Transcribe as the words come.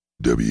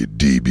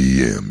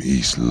WDBM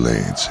East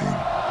Lansing.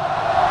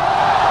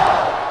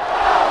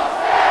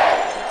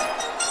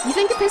 You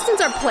think the Pistons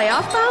are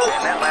playoff bound?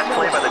 And that last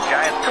play by the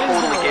Giants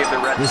totally gave the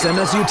Reds. This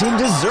MSU team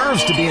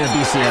deserves to be in a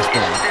BCS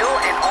Bowl. Still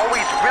and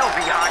always will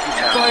be hockey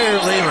town. Fire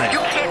Leland. You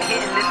can't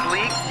hit in this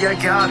league, you're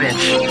garbage.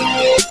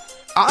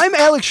 I'm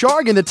Alex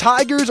Sharg, and the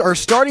Tigers are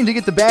starting to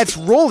get the bats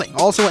rolling.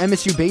 Also,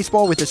 MSU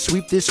baseball with a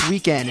sweep this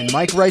weekend. And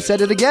Mike Rice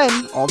said it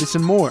again. All this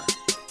and more.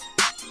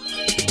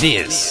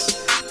 This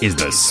is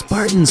the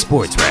Spartan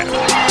Sports Wrap.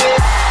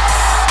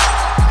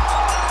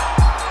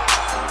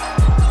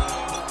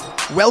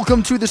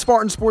 Welcome to the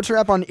Spartan Sports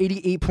Wrap on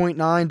 88.9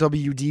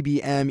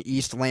 WDBM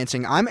East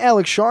Lansing. I'm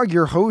Alex Sharg,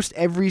 your host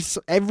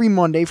every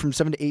Monday from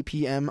 7 to 8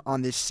 p.m.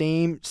 on this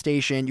same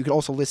station. You can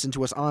also listen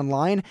to us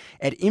online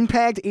at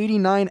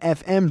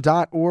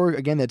impact89fm.org.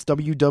 Again, that's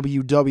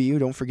www,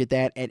 don't forget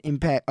that, at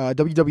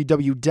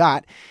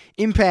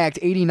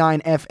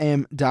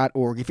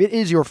www.impact89fm.org. If it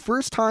is your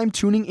first time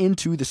tuning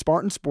into the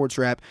Spartan Sports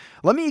Wrap,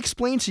 let me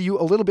explain to you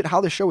a little bit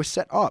how the show is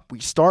set up. We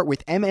start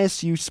with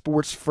MSU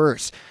Sports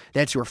First.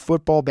 That's your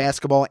football,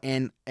 basketball,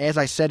 and as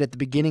I said at the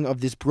beginning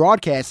of this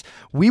broadcast,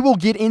 we will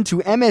get into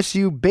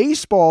MSU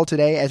baseball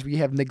today, as we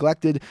have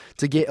neglected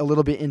to get a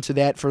little bit into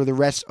that for the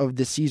rest of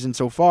the season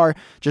so far,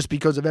 just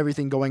because of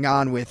everything going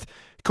on with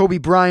Kobe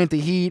Bryant, the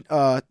Heat,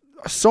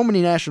 so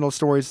many national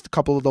stories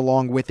coupled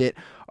along with it.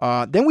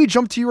 Then we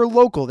jump to your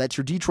local. That's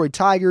your Detroit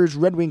Tigers,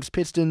 Red Wings,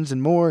 Pistons,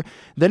 and more.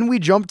 Then we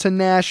jump to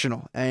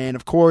national. And,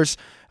 of course,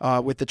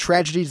 with the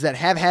tragedies that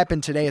have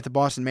happened today at the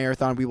Boston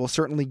Marathon, we will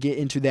certainly get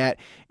into that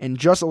in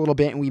just a little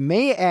bit. And we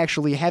may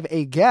actually have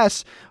a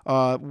guest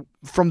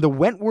from the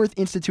Wentworth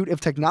Institute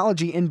of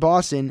Technology in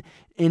Boston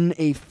in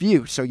a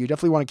few. So you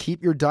definitely want to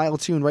keep your dial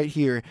tuned right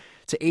here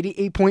to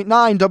 88.9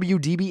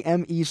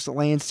 WDBM East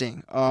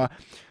Lansing.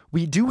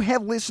 We do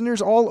have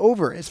listeners all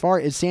over. As far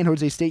as San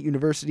Jose State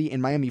University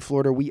in Miami,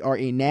 Florida, we are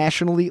a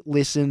nationally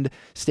listened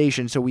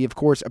station. So we, of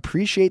course,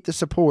 appreciate the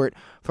support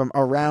from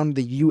around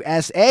the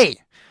USA.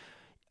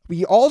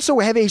 We also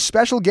have a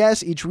special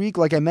guest each week.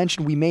 Like I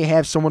mentioned, we may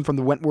have someone from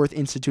the Wentworth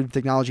Institute of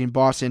Technology in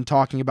Boston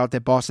talking about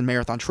that Boston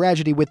Marathon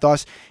tragedy with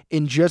us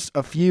in just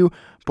a few.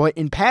 But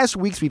in past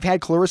weeks, we've had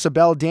Clarissa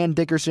Bell, Dan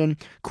Dickerson,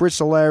 Chris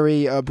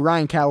Solari,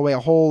 Brian Calloway, a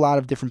whole lot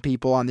of different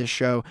people on this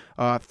show,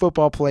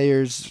 football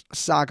players,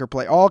 soccer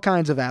players, all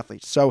kinds of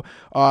athletes. So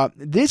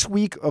this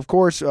week, of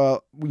course,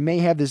 we may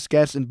have this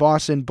guest in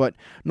Boston, but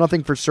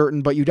nothing for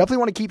certain. But you definitely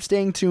want to keep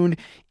staying tuned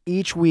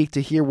each week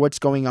to hear what's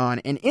going on.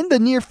 And in the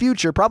near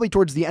future, probably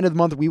towards the end of the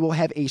month, we will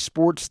have a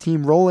sports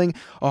team rolling,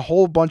 a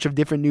whole bunch of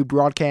different new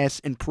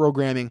broadcasts and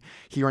programming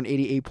here on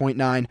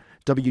 88.9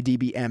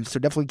 WDBM. So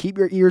definitely keep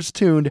your ears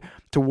tuned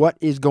to what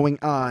is going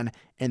on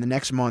in the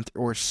next month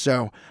or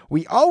so.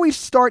 We always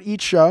start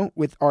each show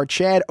with our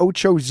Chad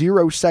Ocho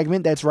Zero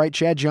segment. That's right,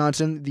 Chad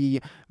Johnson,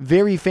 the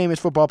very famous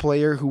football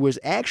player who was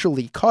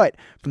actually cut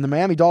from the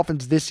Miami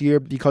Dolphins this year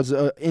because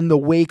in the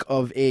wake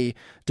of a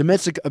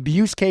domestic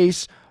abuse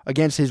case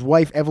against his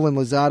wife, Evelyn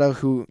Lozada,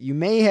 who you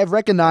may have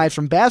recognized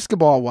from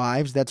Basketball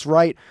Wives. That's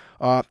right,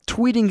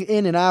 tweeting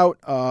in and out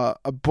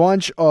a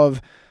bunch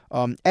of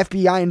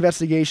FBI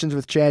investigations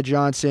with Chad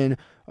Johnson,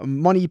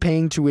 money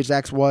paying to his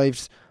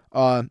ex-wives,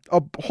 a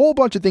whole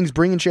bunch of things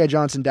bringing Chad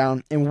Johnson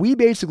down. And we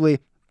basically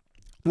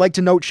like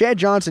to note Chad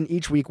Johnson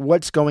each week,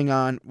 what's going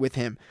on with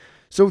him.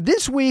 So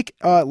this week,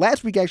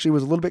 last week actually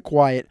was a little bit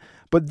quiet,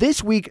 but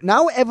this week,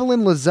 now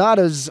Evelyn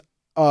Lozada's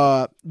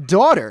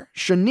daughter,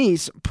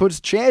 Shanice, puts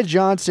Chad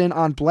Johnson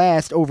on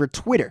blast over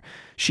Twitter.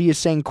 She is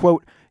saying,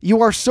 quote,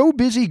 "You are so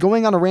busy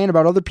going on a rant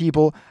about other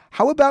people.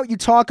 How about you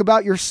talk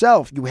about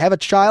yourself? You have a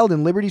child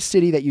in Liberty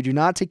City that you do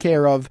not take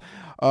care of,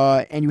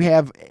 and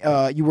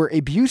you were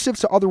abusive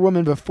to other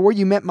women before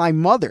you met my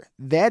mother.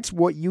 That's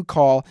what you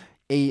call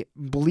a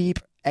bleep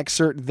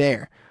excerpt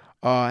there."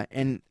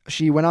 And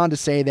she went on to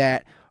say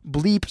that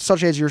bleep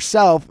such as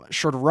yourself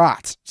should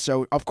rot.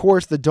 So, of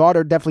course, the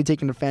daughter definitely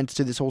taking offense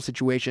to this whole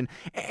situation.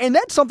 And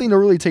that's something to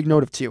really take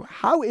note of, too.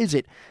 How is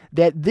it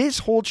that this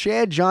whole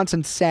Chad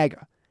Johnson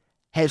saga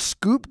has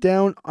scooped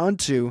down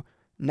onto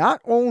not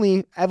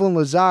only Evelyn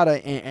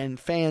Lozada and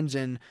fans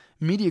and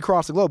media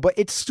across the globe, but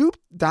it's stooped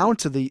down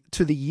to the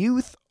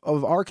youth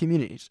of our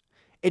communities.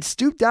 It's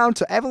stooped down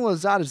to Evelyn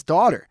Lozada's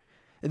daughter.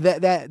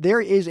 That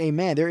there is a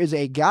man, there is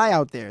a guy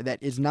out there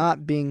that is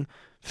not being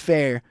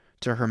fair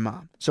to her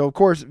mom. So, of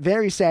course,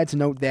 very sad to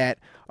note that.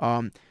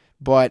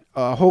 But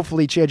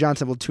hopefully Chad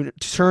Johnson will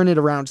turn it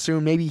around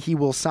soon. Maybe he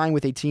will sign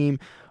with a team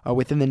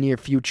within the near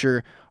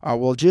future.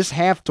 We'll just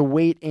have to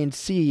wait and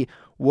see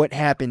what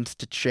happens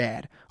to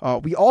Chad.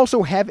 We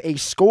also have a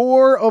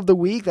score of the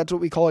week. That's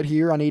what we call it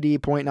here on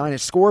 88.9. A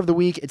score of the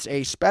week. It's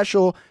a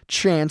special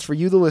chance for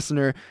you, the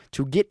listener,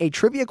 to get a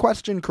trivia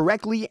question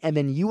correctly, and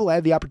then you will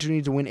have the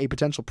opportunity to win a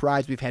potential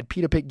prize. We've had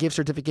Pita Pit gift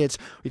certificates.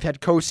 We've had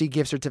Cosi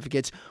gift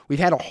certificates. We've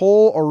had a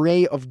whole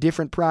array of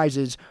different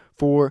prizes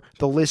for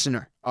the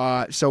listener.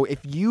 So if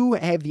you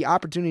have the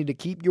opportunity to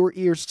keep your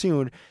ears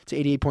tuned to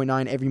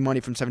 88.9 every Monday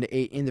from 7 to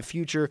 8 in the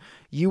future,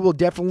 you will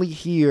definitely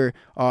hear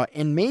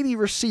and maybe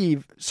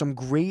receive some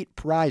great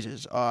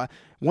prizes.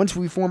 Once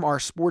we form our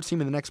sports team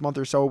in the next month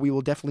or so, we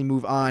will definitely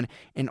move on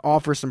and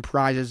offer some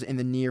prizes in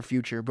the near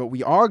future. But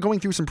we are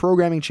going through some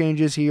programming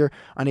changes here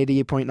on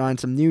 88.9,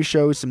 some new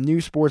shows, some new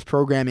sports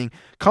programming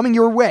coming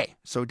your way.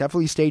 So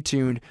definitely stay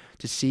tuned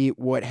to see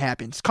what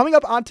happens. Coming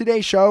up on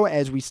today's show,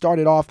 as we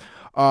started off,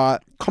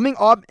 coming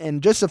up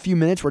in just a few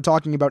minutes, we're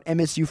talking about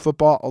MSU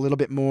football a little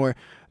bit more.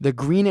 The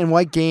green and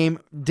white game,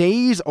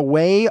 days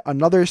away,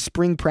 another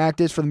spring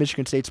practice for the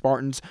Michigan State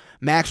Spartans.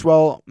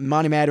 Maxwell,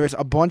 Monty Matters,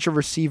 a bunch of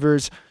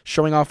receivers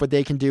showing off what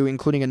they can do,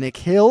 including a Nick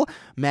Hill,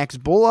 Max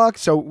Bullock.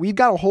 So we've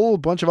got a whole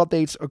bunch of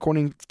updates,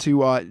 according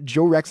to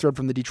Joe Rexrode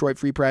from the Detroit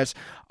Free Press,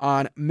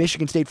 on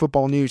Michigan State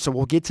football news. So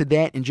we'll get to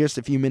that in just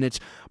a few minutes.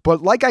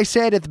 But like I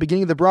said at the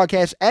beginning of the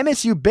broadcast,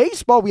 MSU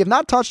baseball, we have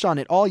not touched on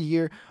it all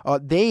year.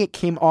 They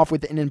came off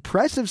with an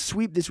impressive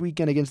sweep this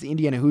weekend against the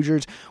Indiana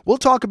Hoosiers. We'll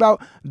talk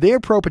about their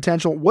pro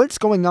potential, what's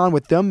going on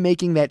with them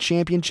making that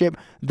championship,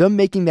 them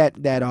making that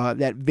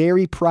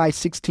very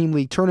prized 6-team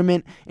league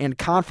tournament and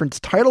conference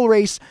title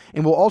race,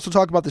 and we'll also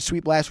talk about the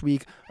sweep last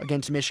week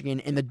against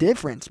Michigan and the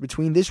difference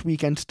between this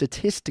weekend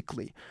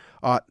statistically.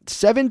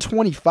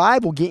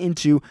 7:25, we'll get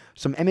into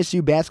some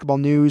MSU basketball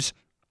news.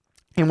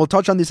 And we'll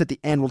touch on this at the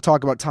end. We'll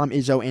talk about Tom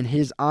Izzo and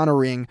his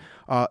honoring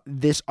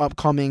this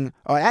upcoming,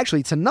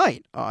 actually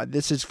tonight.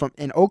 This is from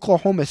in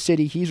Oklahoma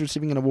City. He's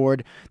receiving an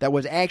award that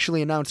was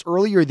actually announced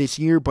earlier this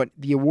year, but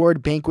the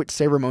award banquet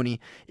ceremony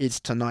is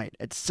tonight.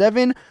 At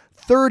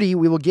 7:30,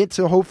 we will get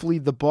to hopefully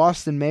the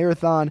Boston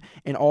Marathon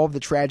and all of the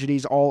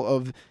tragedies, all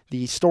of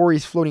the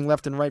stories floating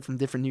left and right from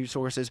different news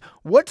sources.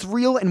 What's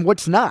real and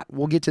what's not?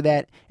 We'll get to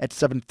that at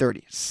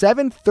 7:30.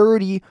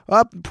 7:30,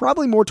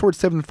 probably more towards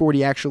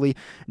 7:40 actually.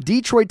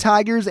 Detroit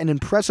Tigers, an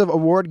impressive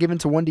award given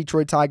to one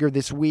Detroit Tiger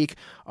this week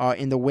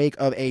in the wake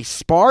of a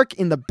spark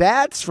in the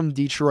bats from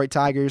Detroit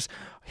Tigers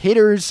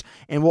hitters.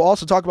 And we'll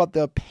also talk about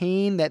the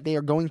pain that they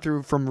are going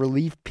through from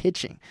relief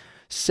pitching.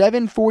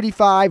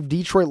 7:45,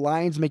 Detroit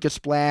Lions make a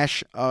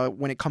splash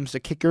when it comes to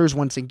kickers.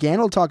 Once again,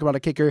 we'll talk about a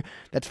kicker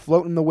that's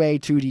floating the way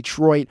to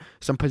Detroit,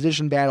 some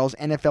position battles,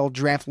 NFL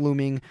draft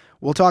looming.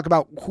 We'll talk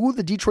about who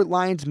the Detroit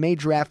Lions may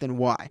draft and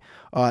why.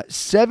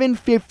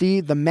 7:50,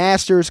 the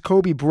Masters,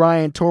 Kobe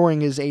Bryant touring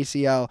his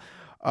ACL.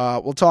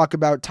 We'll talk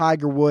about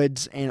Tiger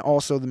Woods and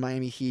also the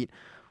Miami Heat.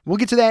 We'll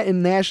get to that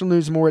in national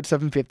news more at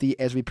 7:50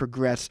 as we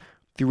progress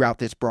throughout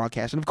this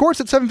broadcast. And of course,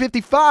 at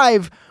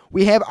 7:55,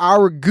 we have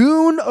our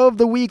Goon of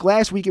the Week.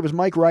 Last week, it was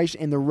Mike Rice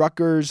in the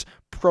Rutgers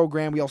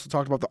program. We also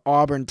talked about the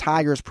Auburn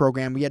Tigers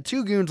program. We had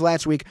two Goons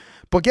last week.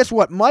 But guess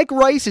what? Mike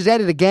Rice is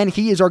at it again.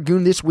 He is our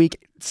Goon this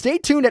week. Stay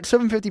tuned at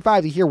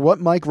 7:55 to hear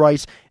what Mike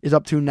Rice is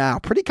up to now.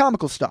 Pretty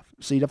comical stuff,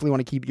 so you definitely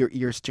want to keep your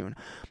ears tuned.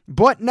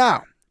 But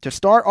now, to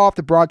start off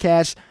the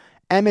broadcast,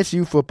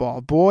 MSU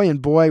football. Boy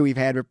and boy, we've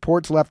had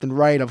reports left and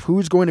right of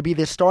who's going to be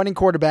this starting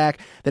quarterback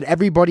that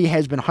everybody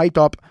has been hyped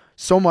up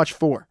so much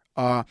for.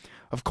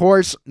 Of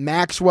course,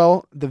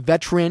 Maxwell, the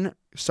veteran,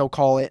 so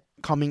call it,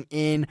 coming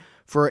in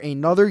for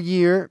another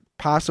year,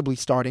 possibly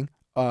starting.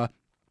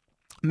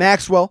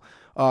 Maxwell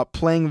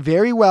playing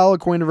very well,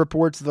 according to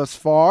reports thus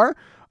far.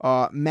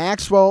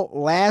 Maxwell,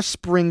 last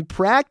spring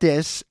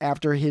practice,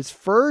 after his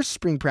first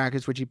spring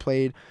practice, which he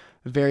played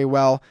very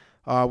well,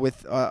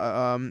 with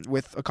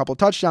a couple of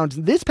touchdowns.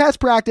 This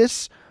past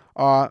practice,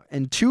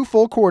 in 2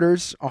 full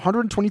quarters,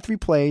 123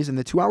 plays in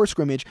the 2-hour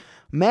scrimmage,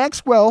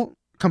 Maxwell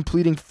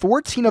completing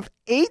 14 of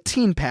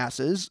 18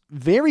 passes,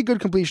 very good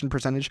completion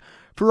percentage,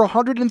 for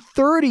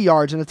 130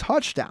 yards and a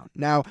touchdown.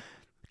 Now,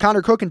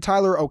 Connor Cook and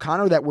Tyler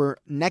O'Connor, that were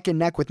neck and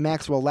neck with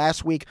Maxwell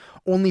last week,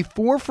 only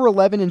 4 for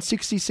 11 and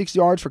 66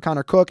 yards for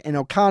Connor Cook, and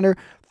O'Connor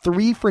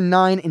 3 for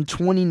 9 and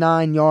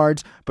 29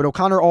 yards, but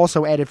O'Connor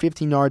also added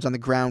 15 yards on the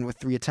ground with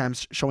 3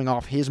 attempts, showing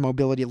off his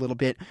mobility a little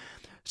bit.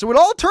 So it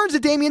all turns to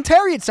Damian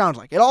Terry, it sounds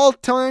like. It all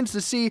turns to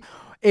see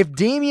if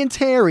Damian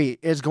Terry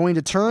is going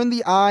to turn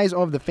the eyes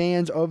of the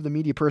fans, of the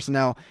media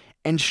personnel,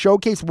 and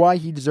showcase why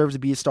he deserves to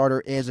be a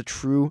starter as a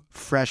true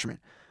freshman.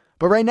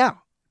 But right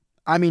now,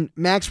 I mean,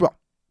 Maxwell,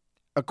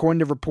 according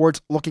to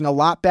reports, looking a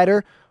lot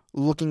better,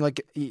 looking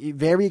like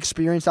very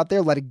experienced out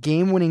there, led a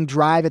game-winning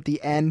drive at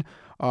the end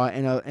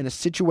in a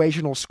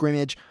situational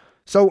scrimmage.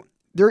 So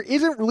there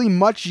isn't really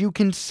much you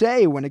can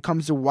say when it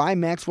comes to why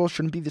Maxwell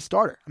shouldn't be the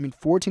starter. I mean,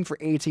 14 for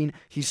 18,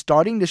 he's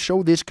starting to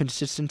show this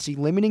consistency,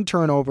 limiting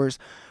turnovers,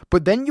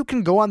 but then you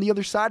can go on the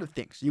other side of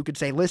things. You could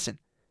say, listen,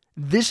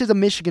 this is a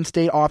Michigan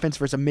State offense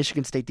versus a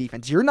Michigan State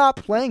defense. You're not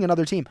playing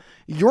another team.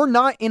 You're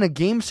not in a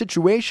game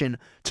situation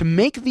to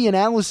make the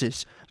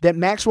analysis that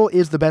Maxwell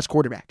is the best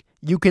quarterback.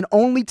 You can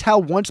only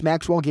tell once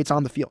Maxwell gets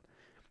on the field.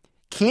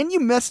 Can you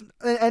mess,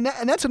 and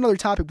that's another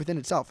topic within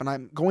itself, and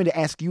I'm going to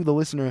ask you, the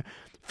listener,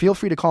 feel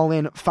free to call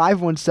in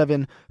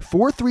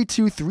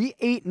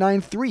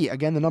 517-432-3893.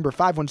 Again, the number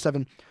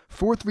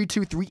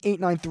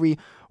 517-432-3893.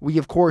 We,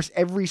 of course,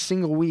 every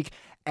single week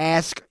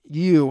ask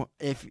you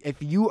if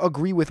you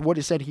agree with what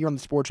is said here on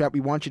the Sports Chat.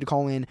 We want you to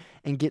call in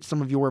and get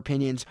some of your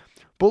opinions.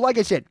 But like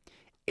I said,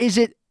 is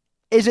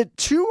it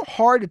too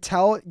hard to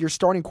tell your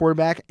starting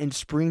quarterback in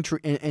spring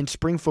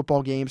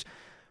football games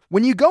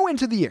when you go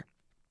into the year?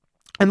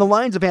 And the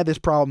Lions have had this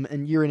problem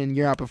in and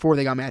year out before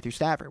they got Matthew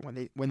Stafford.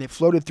 When they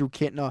floated through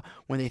Kitna,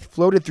 when they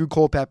floated through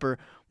Culpepper,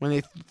 when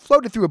they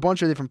floated through a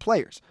bunch of different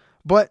players.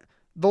 But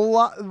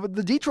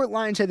the Detroit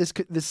Lions had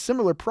this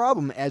similar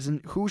problem as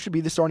in who should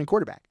be the starting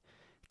quarterback.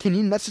 Can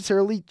you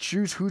necessarily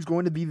choose who's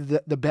going to be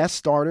the best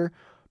starter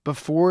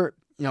before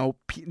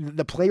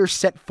the players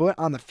set foot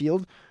on the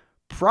field?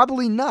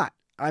 Probably not.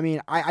 I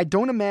mean, I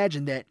don't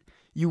imagine that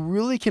you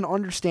really can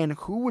understand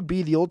who would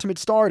be the ultimate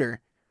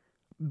starter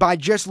by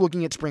just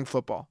looking at spring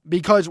football.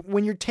 Because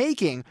when you're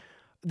taking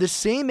the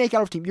same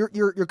makeout of team,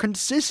 you're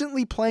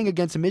consistently playing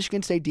against a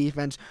Michigan State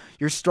defense.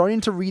 You're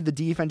starting to read the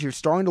defense. You're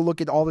starting to look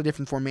at all the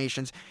different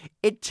formations.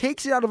 It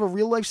takes it out of a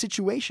real-life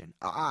situation.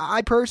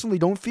 I personally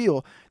don't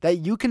feel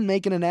that you can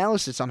make an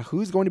analysis on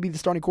who's going to be the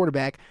starting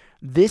quarterback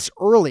this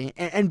early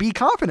and be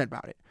confident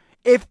about it.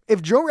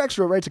 If Joe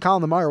Rexrode writes a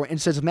column tomorrow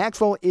and says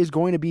Maxwell is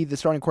going to be the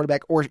starting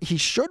quarterback, or he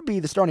should be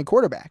the starting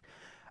quarterback,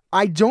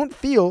 I don't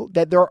feel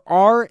that there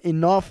are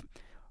enough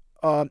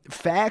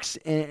facts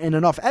and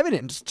enough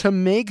evidence to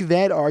make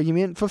that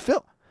argument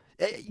fulfill.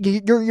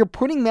 You're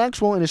putting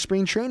Maxwell in a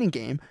spring training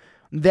game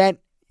that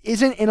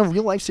isn't in a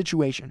real-life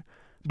situation.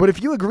 But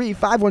if you agree,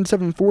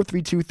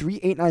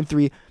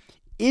 517-432-3893,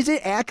 is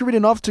it accurate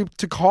enough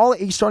to call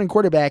a starting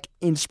quarterback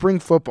in spring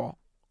football?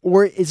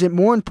 Or is it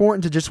more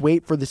important to just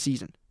wait for the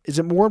season? Is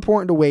it more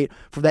important to wait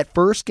for that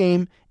first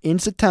game in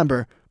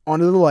September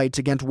under the lights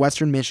against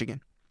Western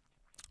Michigan?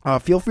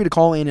 Feel free to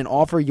call in and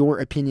offer your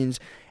opinions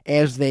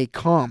as they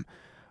come.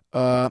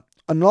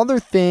 Another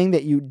thing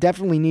that you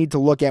definitely need to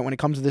look at when it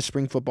comes to this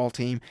spring football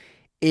team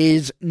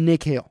is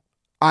Nick Hill.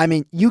 I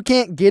mean, you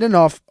can't get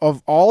enough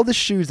of all the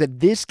shoes that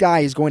this guy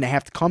is going to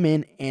have to come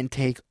in and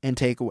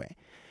take away.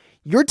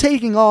 You're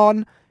taking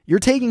on an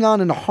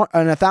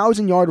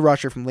 1,000-yard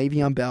rusher from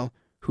Le'Veon Bell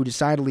who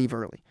decided to leave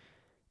early.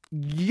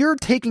 You're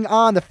taking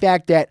on the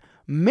fact that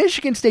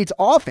Michigan State's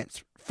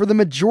offense for the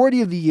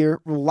majority of the year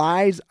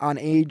relies on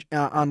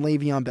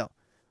Le'Veon Bell.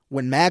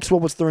 When Maxwell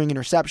was throwing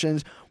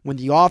interceptions, when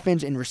the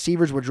offense and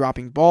receivers were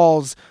dropping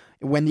balls,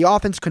 when the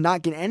offense could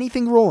not get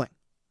anything rolling,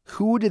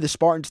 who did the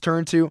Spartans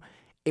turn to?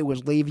 It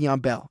was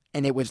Le'Veon Bell,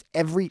 and it was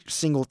every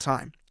single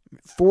time.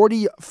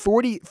 40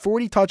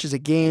 touches a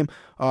game,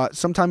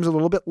 sometimes a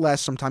little bit less,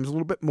 sometimes a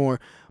little bit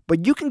more,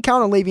 but you can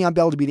count on Le'Veon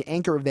Bell to be the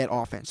anchor of that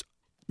offense.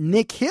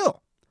 Nick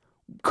Hill.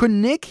 Could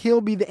Nick Hill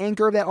be the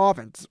anchor of that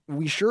offense?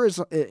 We sure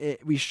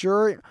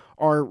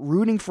are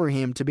rooting for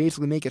him to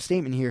basically make a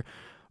statement here.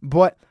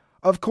 But,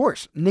 of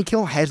course, Nick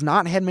Hill has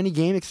not had many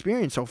game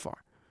experience so far.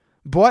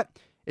 But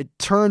it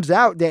turns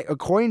out that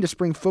according to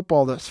spring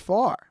football thus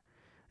far,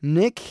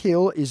 Nick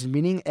Hill is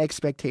meeting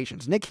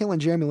expectations. Nick Hill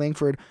and Jeremy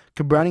Langford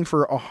combining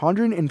for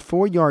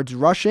 104 yards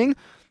rushing.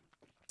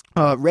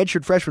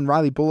 Redshirt freshman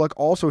Riley Bullock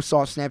also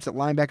saw snaps at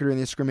linebacker during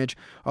this scrimmage.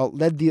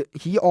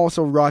 He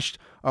also rushed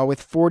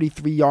with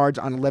 43 yards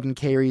on 11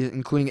 carries,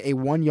 including a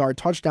 1-yard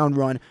touchdown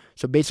run.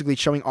 So basically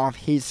showing off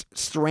his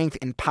strength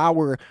and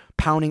power,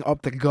 pounding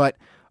up the gut.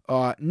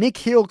 Nick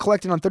Hill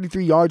collected on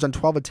 33 yards on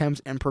 12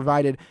 attempts and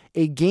provided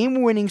a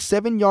game-winning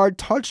 7-yard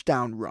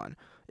touchdown run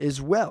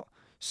as well.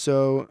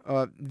 So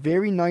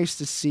very nice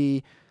to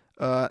see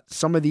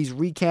some of these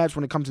recaps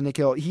when it comes to Nick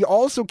Hill. He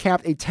also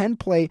capped a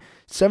 10-play,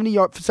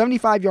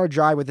 75-yard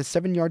drive with a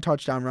 7-yard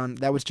touchdown run.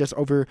 That was just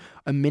over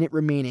a minute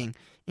remaining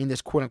in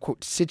this quote-unquote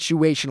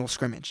situational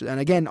scrimmage.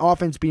 And again,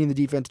 offense beating the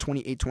defense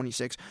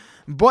 28-26.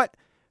 But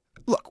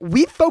look,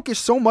 we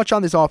focused so much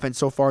on this offense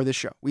so far this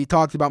show. We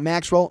talked about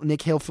Maxwell,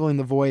 Nick Hill filling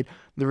the void,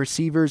 the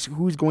receivers,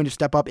 who's going to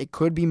step up. It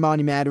could be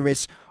Monty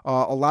Madaris.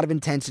 A lot of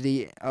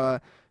intensity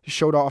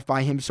showed off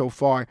by him so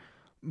far.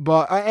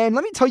 But and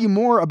let me tell you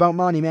more about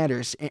Monty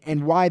Madaris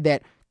and why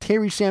that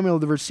Terry Samuel,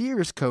 the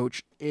receivers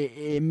coach,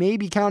 it may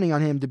be counting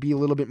on him to be a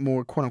little bit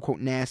more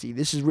quote-unquote nasty.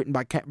 This is written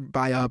by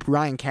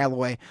Brian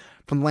Calloway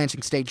from the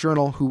Lansing State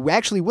Journal, who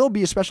actually will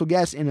be a special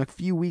guest in a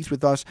few weeks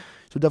with us,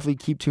 so definitely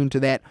keep tuned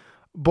to that.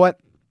 But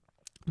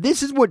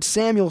this is what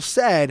Samuel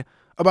said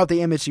about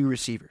the MSU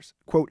receivers.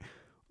 Quote,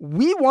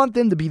 "We want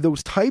them to be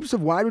those types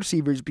of wide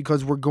receivers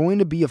because we're going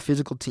to be a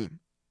physical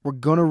team. We're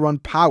going to run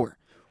power.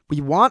 We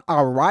want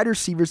our wide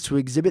receivers to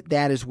exhibit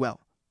that as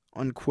well."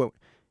 Unquote.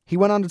 He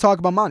went on to talk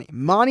about Monty.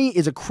 Monty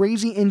is a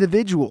crazy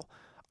individual.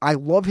 I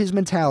love his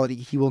mentality.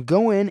 He will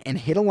go in and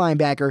hit a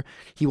linebacker.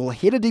 He will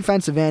hit a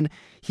defensive end.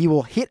 He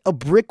will hit a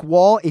brick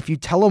wall if you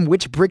tell him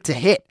which brick to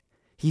hit.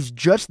 He's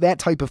just that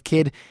type of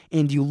kid,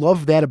 and you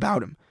love that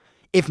about him.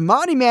 If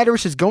Monty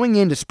Madaris is going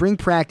into spring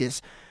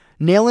practice,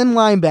 nailing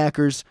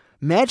linebackers,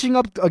 matching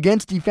up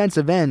against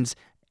defensive ends,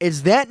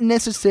 is that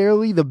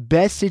necessarily the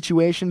best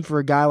situation for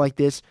a guy like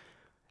this?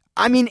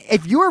 I mean,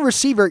 if you're a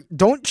receiver,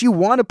 don't you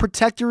want to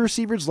protect your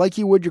receivers like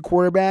you would your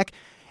quarterback?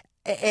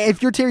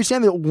 If you're Terry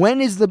Samuel, when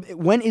is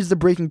the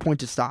breaking point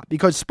to stop?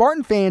 Because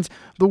Spartan fans,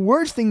 the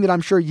worst thing that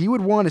I'm sure you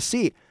would want to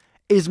see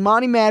is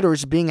Monty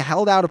Matters being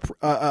held out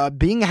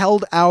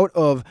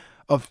of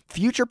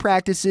future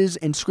practices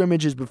and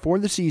scrimmages before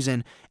the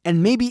season,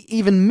 and maybe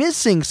even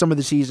missing some of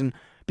the season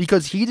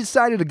because he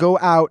decided to go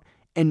out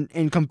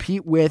and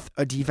compete with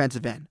a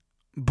defensive end.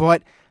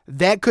 But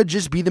that could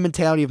just be the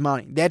mentality of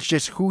Monty. That's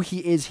just who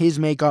he is, his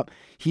makeup.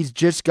 He's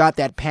just got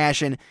that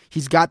passion.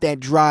 He's got that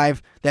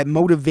drive, that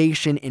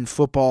motivation in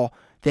football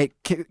that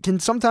can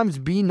sometimes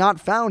be not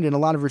found in a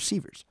lot of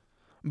receivers.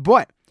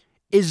 But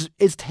is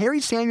Terry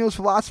Samuel's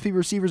philosophy of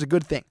receivers a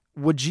good thing?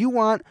 Would you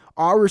want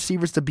our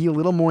receivers to be a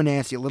little more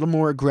nasty, a little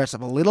more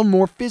aggressive, a little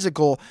more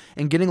physical,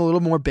 and getting a little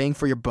more bang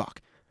for your buck?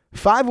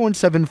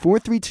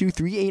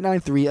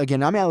 517-432-3893.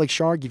 Again, I'm Alex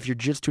Sharg. If you're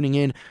just tuning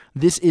in,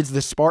 this is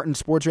the Spartan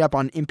Sports Wrap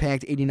on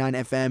Impact 89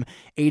 FM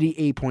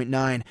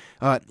 88.9.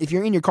 If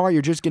you're in your car,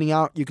 you're just getting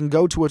out, you can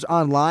go to us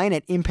online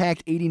at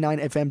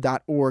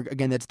impact89fm.org.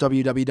 Again, that's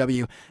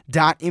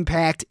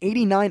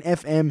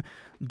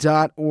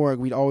www.impact89fm.org.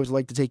 We'd always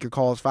like to take your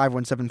calls,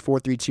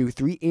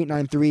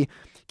 517-432-3893.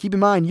 Keep in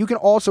mind, you can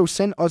also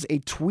send us a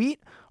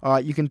tweet.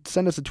 You can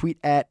send us a tweet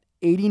at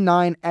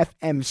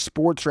 89FM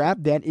Sports Wrap.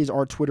 That is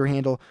our Twitter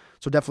handle.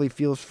 So definitely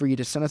feel free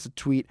to send us a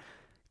tweet.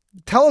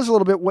 Tell us a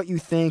little bit what you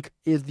think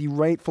is the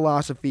right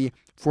philosophy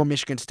for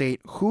Michigan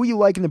State. Who you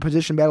like in the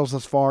position battles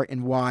thus far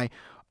and why.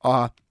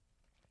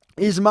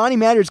 Is Monty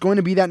Matters going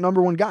to be that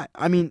number one guy?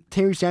 I mean,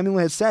 Terry Samuel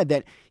has said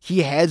that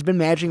he has been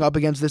matching up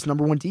against this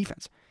number one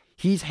defense.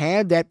 He's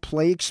had that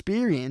play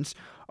experience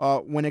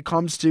when it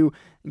comes to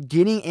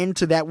getting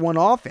into that one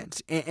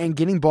offense and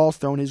getting balls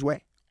thrown his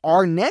way.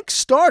 Our next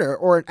starter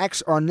or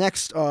our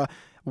next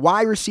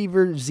Y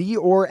receiver, Z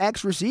or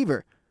X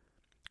receiver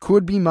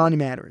could be Monty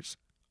Matters.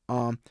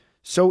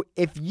 So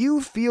if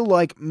you feel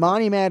like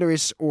Monty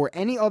Matters or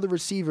any other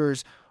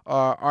receivers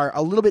are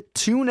a little bit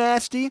too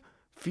nasty,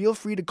 feel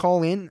free to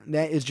call in.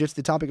 That is just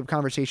the topic of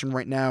conversation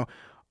right now.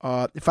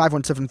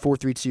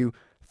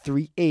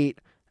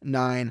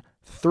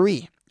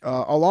 517-432-3893.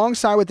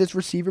 Alongside with this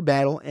receiver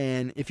battle,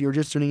 and if you're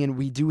just tuning in,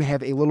 we do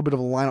have a little bit of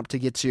a lineup to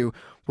get to.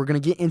 We're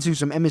going to get into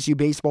some MSU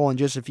baseball in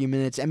just a few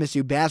minutes.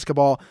 MSU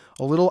basketball,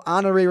 a little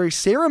honorary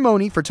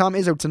ceremony for Tom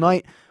Izzo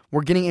tonight.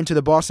 We're getting into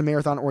the Boston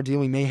Marathon ordeal.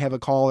 We may have a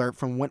caller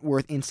from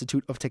Wentworth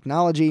Institute of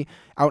Technology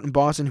out in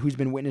Boston who's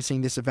been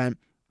witnessing this event.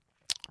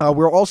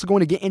 We're also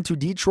going to get into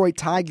Detroit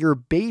Tiger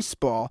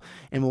baseball,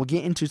 and we'll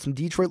get into some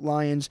Detroit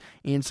Lions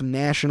and some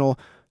national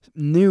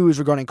news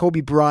regarding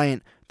Kobe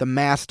Bryant, the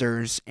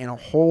Masters, and a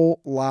whole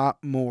lot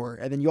more.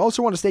 And then you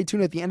also want to stay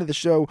tuned at the end of the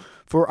show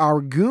for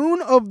our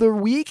Goon of the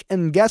Week.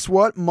 And guess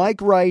what?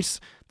 Mike Rice,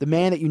 the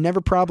man that you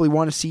never probably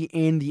want to see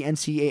in the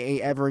NCAA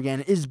ever again,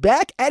 is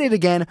back at it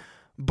again,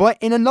 but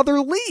in another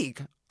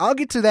league. I'll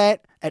get to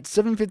that at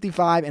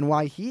 7:55 and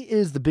why he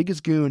is the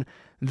biggest goon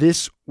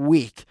this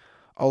week.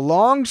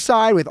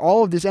 Alongside with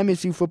all of this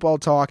MSU football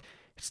talk,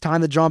 it's time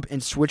to jump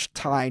and switch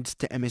tides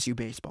to MSU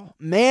baseball.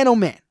 Man, oh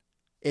man.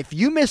 If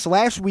you missed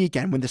last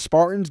weekend when the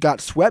Spartans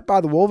got swept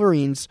by the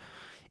Wolverines,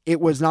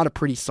 it was not a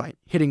pretty sight.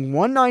 Hitting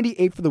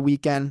 198 for the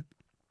weekend,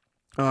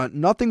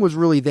 nothing was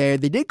really there.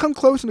 They did come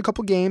close in a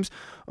couple games,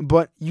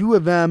 but U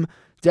of M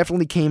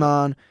definitely came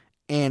on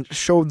and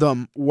showed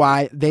them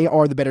why they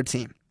are the better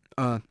team.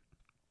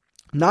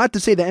 Not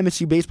to say that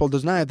MSU baseball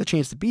does not have the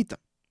chance to beat them,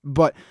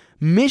 but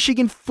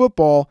Michigan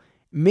basketball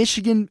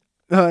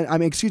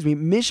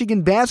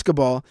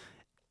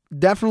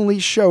definitely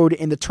showed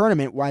in the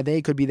tournament why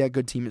they could be that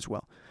good team as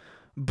well.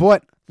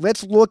 But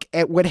let's look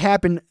at what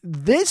happened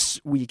this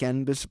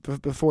weekend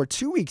before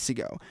 2 weeks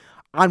ago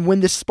on when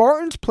the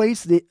Spartans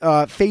faced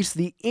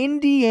the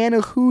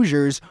Indiana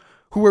Hoosiers,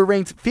 who were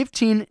ranked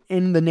 15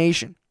 in the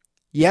nation.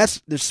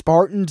 Yes, the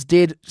Spartans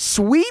did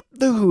sweep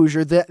the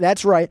Hoosiers.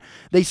 That's right.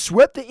 They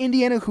swept the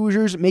Indiana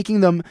Hoosiers, making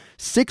them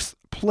 6th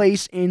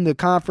place in the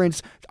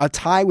conference, a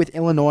tie with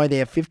Illinois. They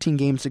have 15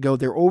 games to go.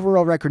 Their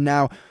overall record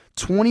now,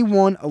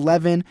 21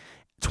 wins,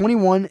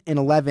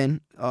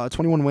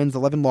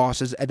 11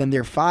 losses, and then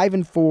they're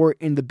 5-4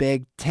 in the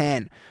Big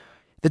Ten.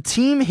 The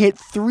team hit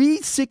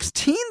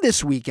 .316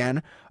 this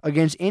weekend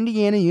against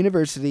Indiana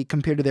University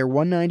compared to their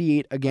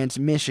 198 against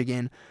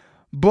Michigan.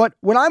 But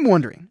what I'm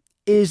wondering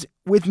is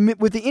with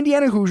the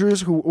Indiana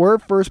Hoosiers, who were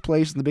first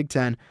place in the Big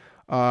Ten,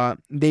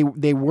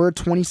 they were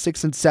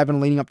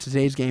 26-7 leading up to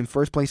today's game,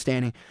 first place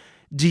standing.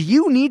 Do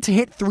you need to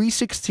hit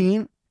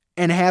 .316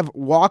 and have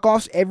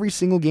walk-offs every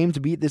single game to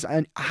beat this?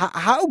 And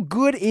how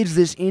good is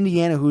this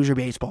Indiana Hoosier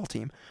baseball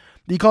team?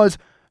 Because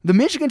the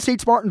Michigan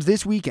State Spartans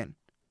this weekend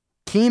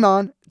came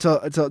on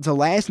to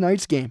last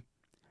night's game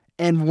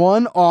and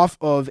won off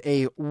of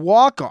a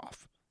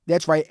walk-off.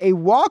 That's right, a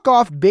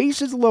walk-off,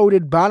 bases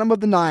loaded, bottom of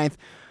the ninth,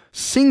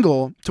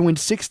 single to win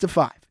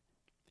 6-5.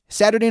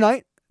 Saturday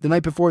night, the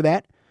night before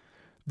that,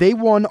 they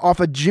won off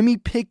a Jimmy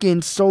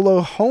Pickens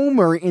solo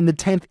homer in the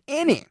 10th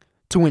inning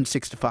to win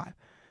 6-5.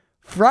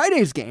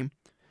 Friday's game,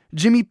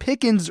 Jimmy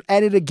Pickens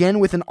added again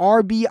with an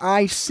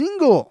RBI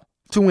single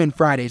to win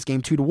Friday's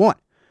game 2-1.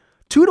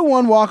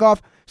 2-1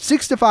 walk-off,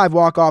 6-5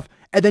 walk-off,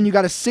 and then you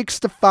got a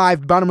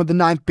 6-5 bottom of the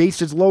ninth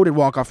bases loaded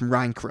walk-off from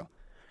Ryan Krill.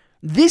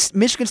 This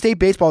Michigan State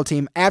baseball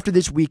team, after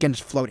this weekend,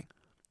 is floating.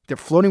 They're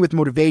floating with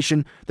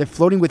motivation. They're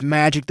floating with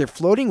magic. They're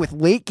floating with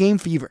late game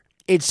fever.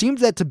 It seems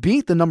that to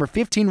beat the number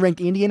 15 ranked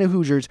Indiana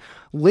Hoosiers,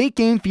 late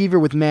game fever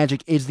with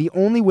magic is the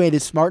only way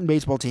this Spartan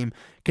baseball team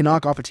can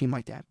knock off a team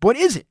like that. But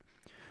is it?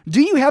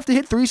 Do you have to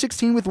hit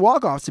 316 with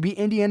walk-offs to beat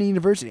Indiana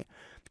University?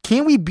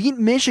 Can we beat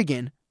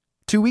Michigan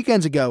 2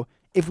 weekends ago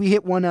if we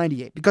hit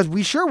 198? Because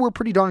we sure were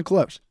pretty darn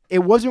close. It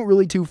wasn't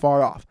really too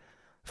far off.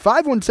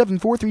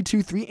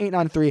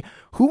 517-432-3893.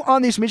 Who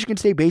on this Michigan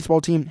State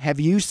baseball team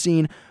have you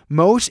seen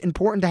most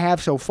important to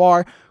have so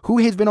far? Who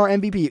has been our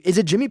MVP? Is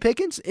it Jimmy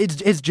Pickens?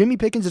 Is Jimmy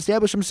Pickens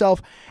established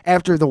himself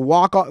after the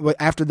walk-off,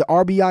 after the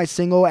RBI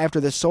single, after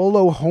the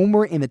solo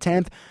homer in the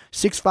 10th,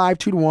 6-5,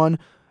 2-1,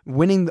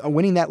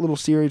 winning that little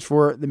series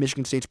for the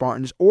Michigan State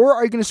Spartans? Or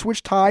are you going to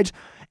switch tides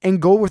and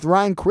go with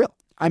Ryan Krill?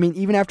 I mean,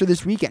 even after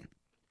this weekend,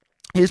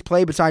 his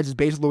play besides his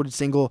base-loaded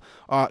single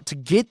to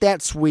get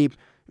that sweep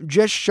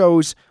just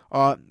shows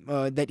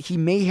that he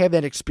may have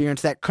that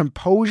experience, that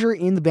composure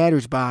in the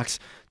batter's box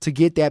to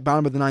get that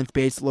bottom of the ninth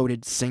base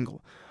loaded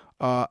single.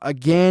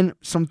 Again,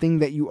 something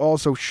that you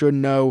also should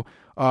know,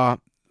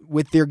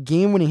 with their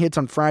game-winning hits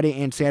on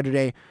Friday and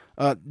Saturday,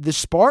 the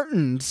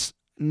Spartans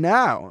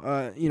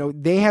now,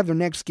 they have their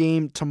next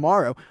game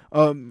tomorrow,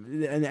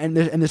 and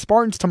the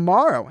Spartans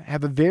tomorrow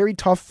have a very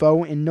tough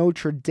foe in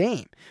Notre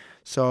Dame.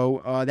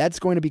 So that's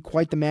going to be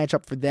quite the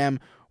matchup for them,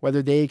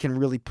 whether they can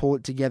really pull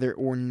it together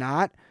or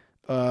not.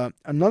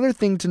 Another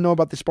thing to know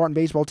about the Spartan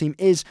baseball team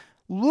is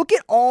look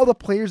at all the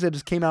players that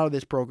just came out of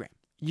this program.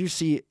 You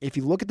see, if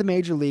you look at the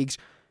major leagues,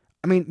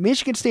 I mean,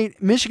 Michigan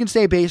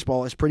State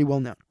baseball is pretty well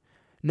known.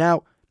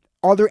 Now,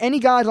 are there any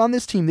guys on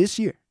this team this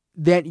year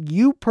that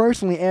you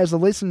personally, as a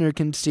listener,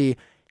 can see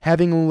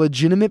having a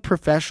legitimate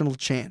professional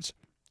chance?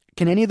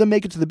 Can any of them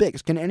make it to the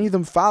bigs? Can any of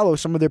them follow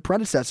some of their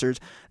predecessors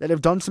that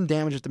have done some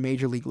damage at the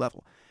major league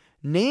level?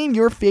 Name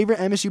your favorite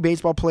MSU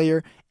baseball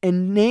player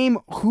and name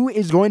who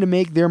is going to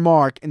make their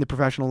mark in the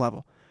professional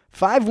level.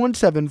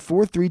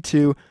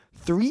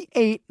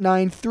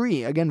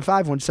 517-432-3893. Again,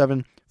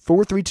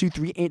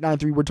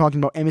 517-432-3893. We're talking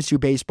about MSU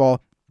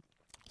baseball.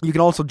 You can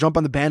also jump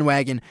on the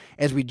bandwagon,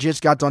 as we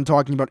just got done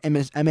talking about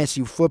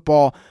MSU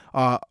football,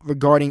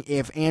 regarding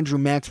if Andrew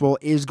Maxwell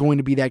is going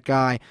to be that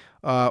guy.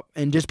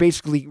 And just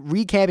basically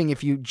recapping,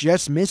 if you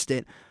just missed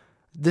it,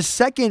 the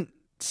second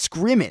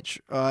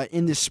scrimmage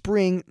in the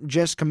spring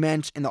just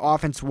commenced, and the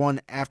offense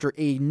won after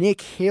a Nick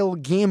Hill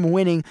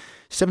game-winning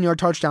 7-yard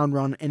touchdown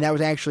run, and that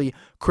was actually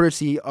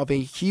courtesy of a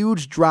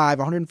huge drive,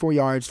 104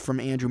 yards from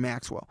Andrew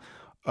Maxwell.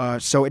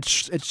 So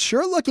it's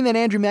sure looking that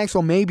Andrew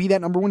Maxwell may be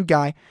that number one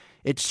guy.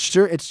 It's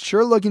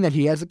sure looking that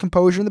he has the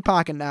composure in the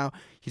pocket now.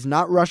 He's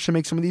not rushed to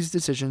make some of these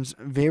decisions.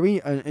 No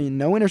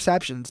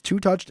interceptions,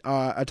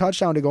 a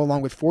touchdown to go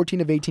along with 14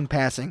 of 18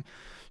 passing.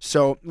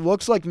 So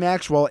looks like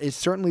Maxwell is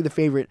certainly the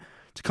favorite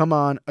to come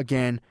on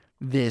again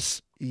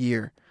this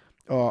year.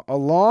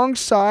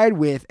 Alongside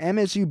with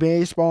MSU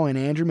baseball and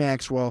Andrew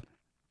Maxwell,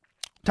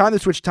 time to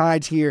switch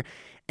tides here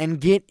and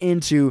get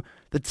into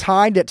the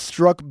tide that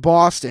struck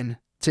Boston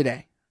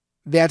today.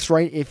 That's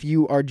right, if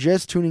you are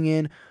just tuning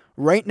in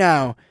right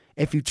now,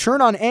 if you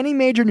turn on any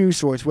major news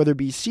source, whether it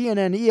be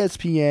CNN,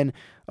 ESPN,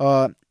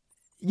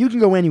 you can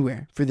go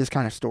anywhere for this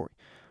kind of story.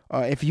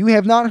 If you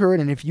have not heard,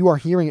 and if you are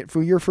hearing it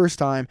for your first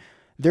time,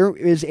 there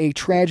is a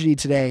tragedy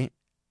today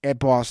at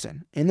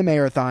Boston in the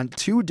marathon.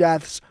 2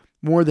 deaths,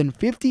 more than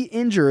 50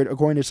 injured,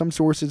 according to some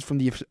sources from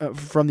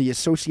the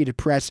Associated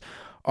Press.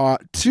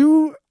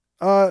 2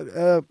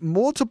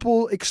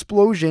 multiple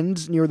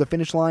explosions near the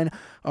finish line.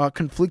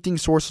 Conflicting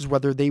sources,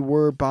 whether they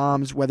were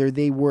bombs,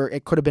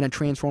 it could have been a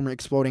transformer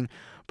exploding.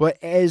 But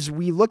as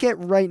we look at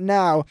right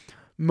now,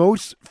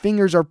 most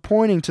fingers are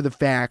pointing to the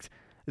fact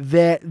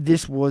that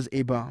this was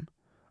a bomb.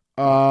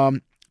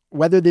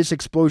 Whether this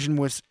explosion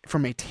was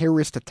from a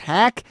terrorist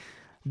attack,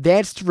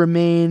 that's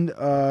remained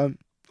a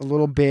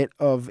little bit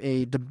of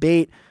a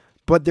debate,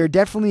 but there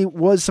definitely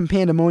was some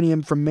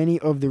pandemonium from many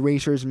of the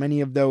racers,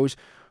 many of those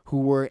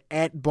who were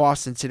at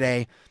Boston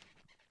today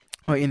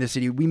in the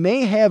city. We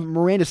may have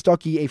Miranda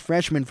Stuckey, a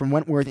freshman from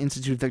Wentworth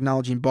Institute of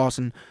Technology in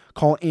Boston,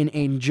 call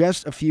in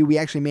just a few. We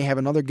actually may have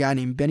another guy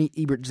named Benny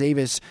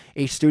Ebert-Zavis,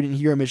 a student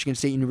here at Michigan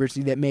State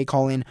University, that may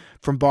call in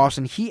from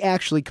Boston. He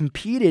actually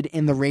competed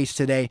in the race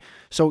today,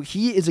 so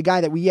he is a guy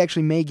that we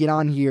actually may get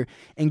on here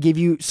and give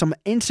you some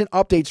instant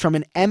updates from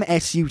an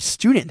MSU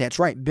student. That's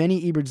right,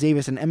 Benny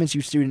Ebert-Zavis, an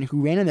MSU student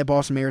who ran in that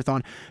Boston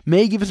Marathon,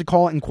 may give us a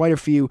call in quite a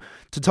few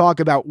to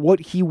talk about what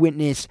he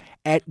witnessed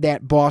at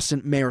that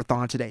Boston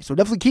Marathon today. So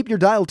definitely keep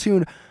your dial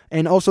tuned,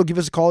 and also give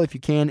us a call if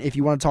you can, if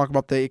you want to talk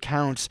about the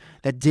accounts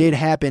that did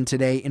happen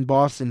today in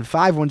Boston.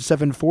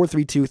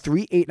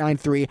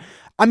 517-432-3893.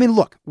 I mean,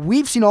 look,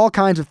 we've seen all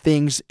kinds of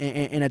things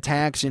in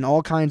attacks and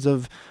all kinds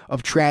of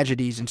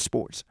tragedies in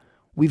sports.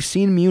 We've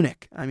seen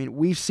Munich. I mean,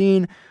 we've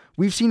seen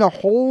a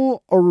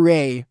whole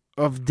array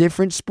of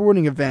different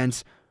sporting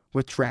events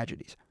with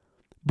tragedies.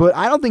 But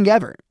I don't think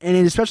ever, and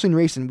especially in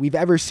racing, we've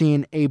ever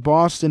seen a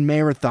Boston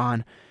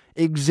Marathon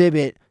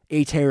exhibit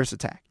a terrorist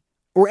attack.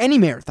 Or any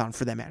marathon,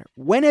 for that matter.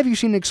 When have you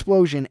seen an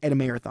explosion at a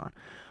marathon?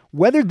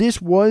 Whether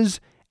this was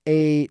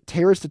a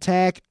terrorist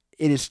attack,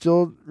 it is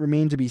still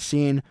remained to be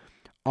seen.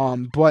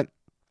 But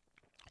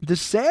the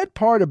sad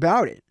part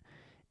about it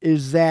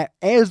is that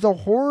as the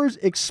horrors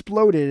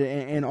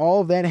exploded and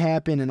all of that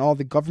happened and all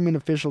the government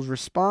officials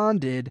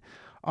responded,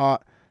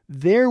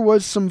 there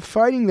was some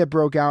fighting that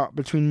broke out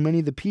between many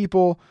of the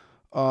people.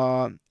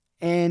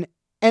 And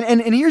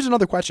here's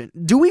another question.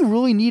 Do we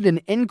really need an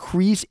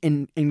increase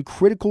in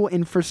critical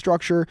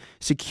infrastructure,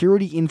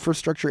 security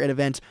infrastructure at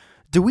events?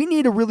 Do we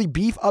need to really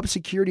beef up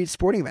security at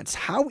sporting events?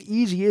 How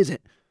easy is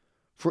it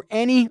for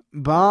any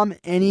bomb,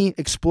 any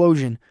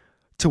explosion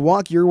to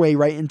walk your way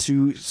right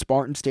into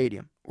Spartan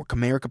Stadium or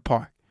Comerica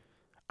Park?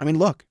 I mean,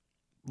 look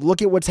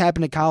at what's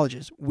happened at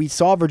colleges. We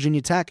saw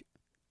Virginia Tech.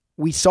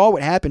 We saw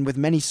what happened with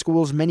many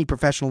schools, many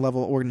professional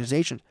level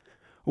organizations.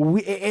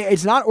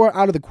 It's not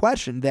out of the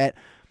question that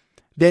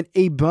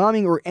a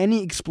bombing or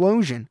any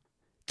explosion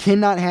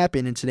cannot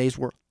happen in today's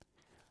world.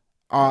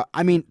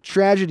 I mean,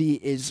 tragedy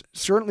is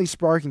certainly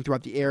sparking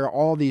throughout the air.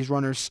 All these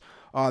runners,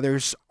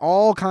 there's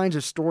all kinds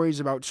of stories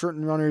about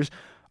certain runners.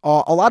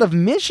 A lot of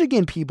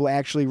Michigan people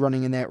actually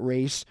running in that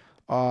race.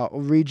 I'll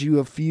read you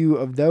a few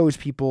of those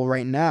people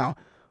right now.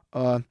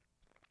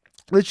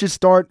 Let's just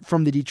start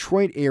from the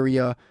Detroit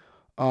area.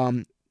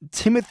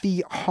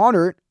 Timothy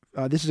Honert,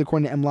 this is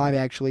according to MLive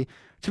actually.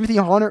 Timothy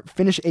Honert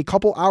finished a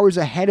couple hours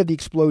ahead of the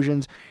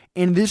explosions,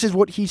 and this is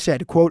what he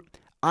said, quote,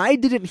 "I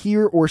didn't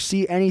hear or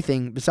see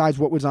anything besides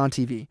what was on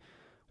TV.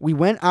 We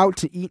went out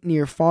to eat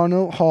near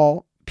Farnell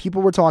Hall.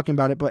 People were talking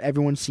about it, but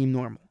everyone seemed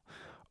normal."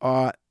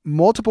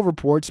 Multiple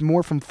reports,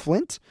 more from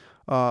Flint,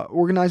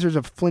 organizers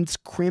of Flint's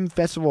Crim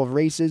Festival of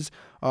Races.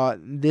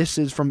 This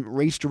is from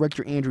race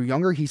director Andrew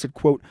Younger. He said,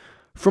 quote,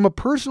 "From a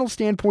personal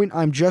standpoint,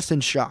 I'm just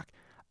in shock,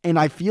 and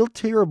I feel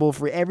terrible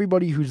for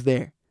everybody who's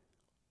there.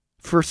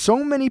 For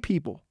so many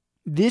people,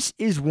 this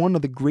is one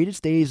of the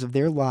greatest days of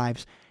their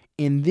lives,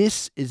 and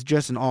this is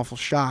just an awful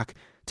shock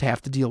to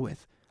have to deal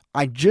with.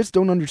 I just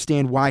don't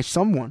understand why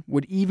someone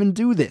would even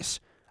do this.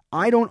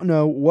 I don't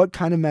know what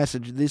kind of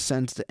message this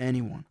sends to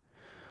anyone."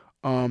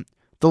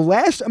 The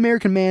last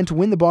American man to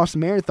win the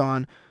Boston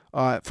Marathon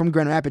from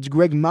Grand Rapids,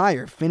 Greg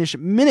Meyer, finished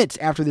minutes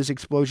after this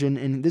explosion,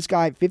 and this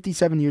guy,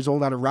 57 years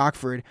old, out of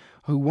Rockford,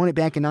 who won it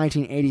back in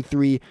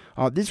 1983.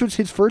 This was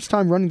his first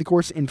time running the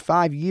course in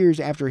 5 years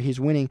after his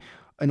winning.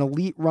 An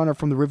elite runner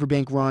from the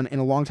Riverbank Run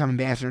and a longtime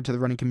ambassador to the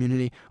running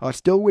community.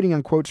 Still waiting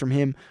on quotes from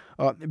him.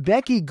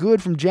 Becky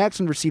Good from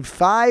Jackson received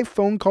 5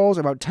 phone calls,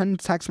 about 10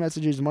 text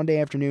messages Monday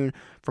afternoon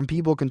from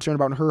people concerned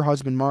about her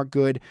husband, Mark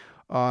Good,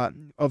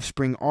 of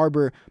Spring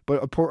Arbor,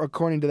 but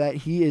according to that,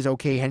 he is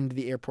okay heading to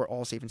the airport,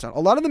 all safe and sound. A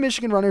lot of the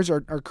Michigan runners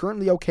are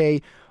currently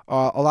okay.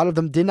 A lot of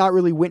them did not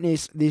really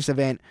witness this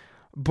event,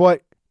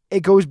 but it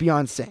goes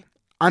beyond saying.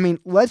 I mean,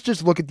 let's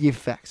just look at the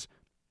effects.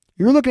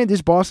 You're looking at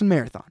this Boston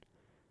Marathon,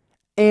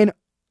 and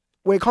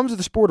when it comes to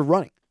the sport of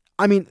running,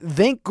 I mean,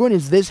 thank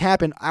goodness this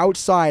happened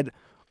outside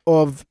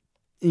of,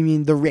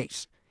 the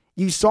race.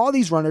 You saw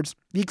these runners,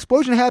 the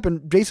explosion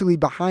happened basically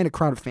behind a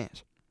crowd of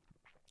fans.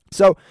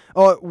 So,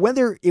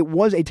 whether it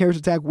was a terrorist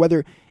attack,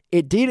 whether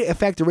it did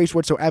affect the race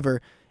whatsoever,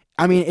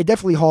 I mean, it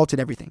definitely halted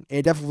everything.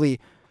 It definitely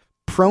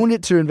proned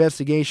it to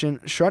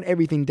investigation, shut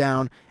everything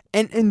down.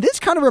 And this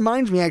kind of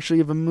reminds me, actually,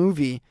 of a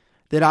movie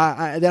that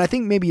I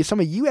think maybe some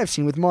of you have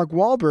seen with Mark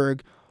Wahlberg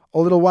a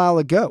little while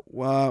ago,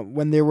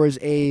 when there was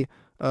a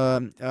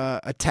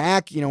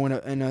attack, in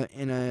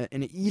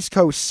an East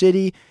Coast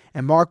city,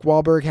 and Mark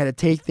Wahlberg had to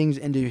take things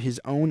into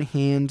his own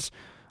hands.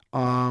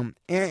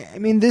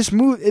 This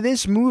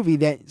movie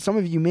that some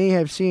of you may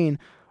have seen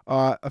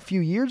a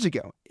few years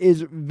ago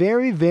is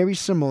very, very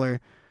similar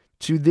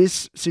to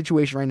this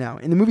situation right now.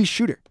 In the movie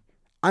Shooter,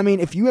 I mean,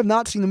 if you have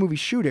not seen the movie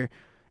Shooter,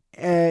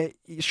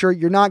 sure,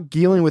 you're not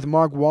dealing with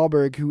Mark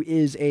Wahlberg, who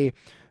is a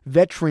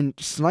veteran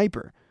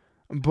sniper,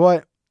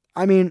 but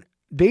I mean,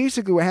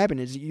 basically what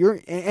happened is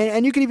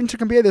and you can even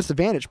compare this to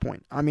Vantage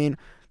Point. I mean,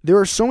 there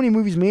are so many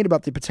movies made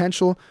about the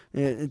potential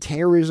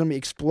terrorism,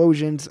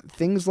 explosions,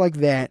 things like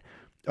that,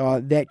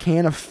 that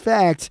can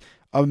affect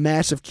a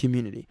massive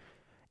community.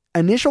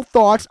 Initial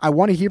thoughts, I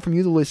want to hear from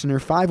you, the listener,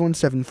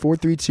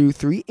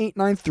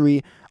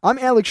 517-432-3893. I'm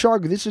Alex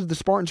Sharg. This is the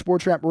Spartan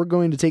Sports Wrap. We're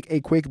going to take a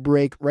quick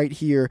break right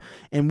here,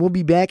 and we'll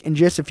be back in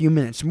just a few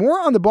minutes. More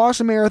on the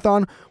Boston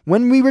Marathon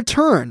when we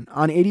return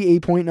on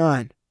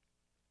 88.9.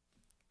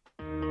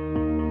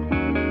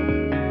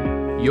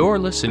 You're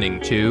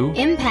listening to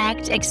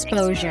Impact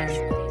Exposure.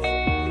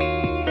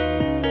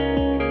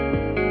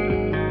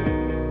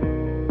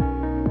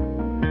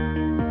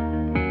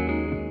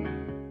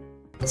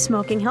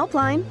 Smoking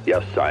helpline.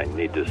 Yes, I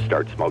need to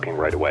start smoking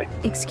right away.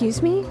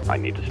 Excuse me? I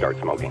need to start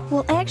smoking.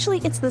 Well, actually,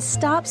 it's the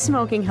Stop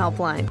Smoking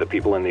helpline. The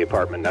people in the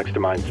apartment next to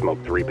mine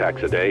smoke 3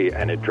 packs a day,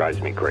 and it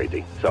drives me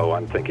crazy. So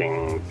I'm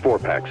thinking 4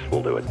 packs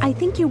will do it. I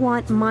think you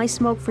want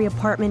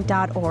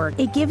mysmokefreeapartment.org.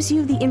 It gives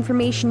you the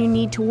information you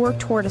need to work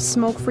toward a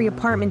smoke-free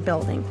apartment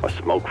building. A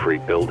smoke-free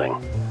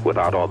building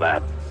without all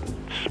that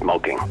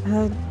smoking.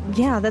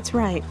 Yeah, that's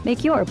right.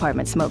 Make your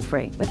apartment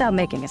smoke-free without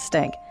making a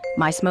stink.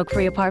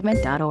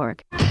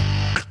 mysmokefreeapartment.org.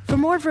 For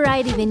more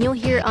variety than you'll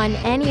hear on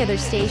any other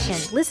station,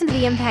 listen to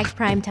the Impact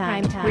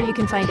Primetime, where you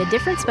can find a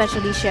different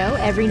specialty show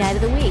every night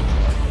of the week.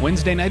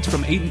 Wednesday nights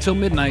from 8 until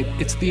midnight,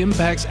 it's the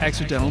Impact's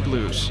Accidental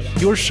Blues,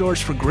 your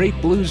source for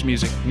great blues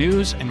music,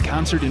 news, and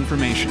concert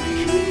information.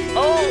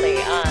 Only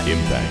on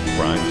Impact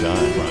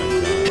Primetime.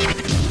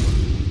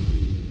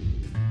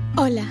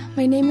 Hola,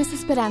 my name is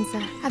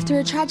Esperanza. After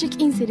a tragic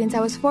incident,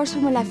 I was forced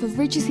from a life of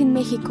riches in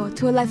Mexico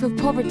to a life of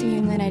poverty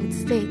in the United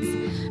States.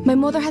 My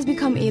mother has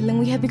become ill and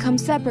we have become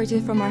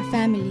separated from our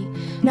family.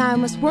 Now I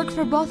must work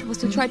for both of us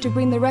to try to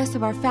bring the rest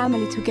of our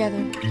family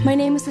together. My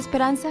name is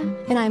Esperanza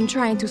and I am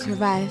trying to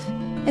survive.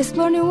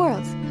 Explore new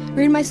worlds.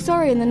 Read my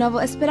story in the novel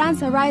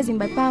Esperanza Rising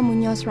by Pam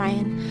Munoz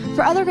Ryan.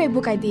 For other great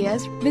book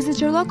ideas, visit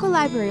your local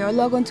library or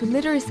log on to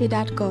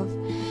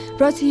literacy.gov.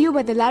 Brought to you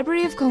by the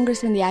Library of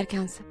Congress and the Ad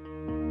Council.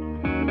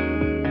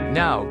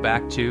 Now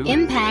back to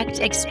Impact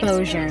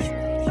Exposure.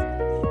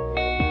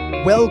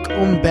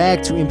 Welcome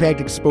back to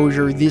Impact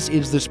Exposure. This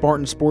is the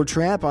Spartan Sports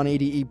Wrap on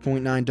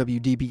 88.9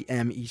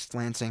 WDBM East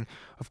Lansing.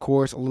 Of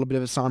course, a little bit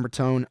of a somber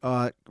tone,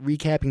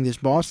 recapping this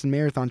Boston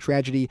Marathon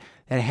tragedy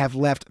that have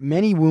left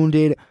many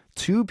wounded,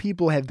 2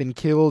 people have been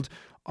killed,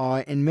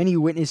 and many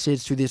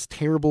witnesses to this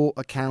terrible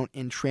account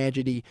and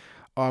tragedy.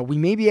 We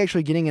may be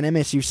actually getting an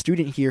MSU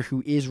student here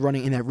who is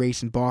running in that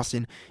race in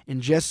Boston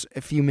in just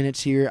a few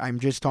minutes here. I'm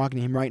just talking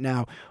to him right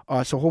now.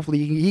 So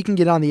hopefully he can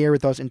get on the air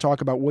with us and talk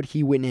about what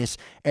he witnessed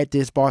at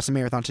this Boston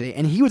Marathon today.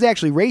 And he was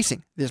actually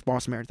racing this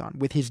Boston Marathon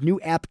with his new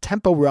app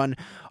Tempo Run,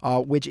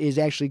 which is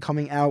actually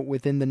coming out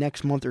within the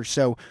next month or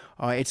so.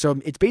 It's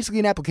basically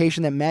an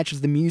application that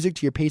matches the music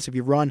to your pace of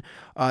your run.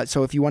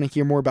 So if you want to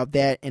hear more about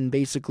that and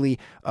basically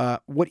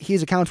what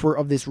his accounts were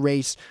of this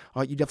race,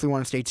 you definitely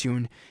want to stay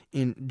tuned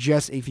in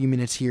just a few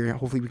minutes here.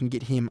 Hopefully we can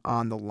get him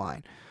on the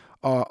line.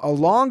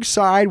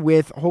 Alongside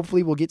with,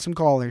 hopefully we'll get some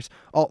callers.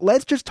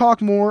 Let's just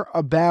talk more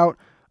about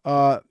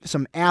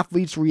some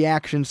athletes'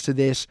 reactions to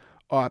this.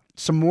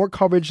 Some more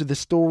coverage of the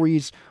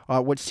stories.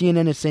 What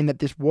CNN is saying that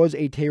this was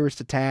a terrorist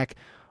attack.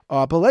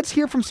 But let's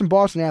hear from some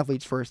Boston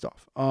athletes first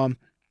off.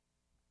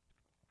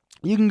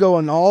 You can go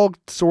in all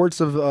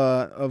sorts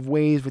of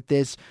ways with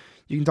this.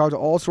 You can talk to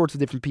all sorts of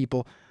different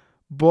people.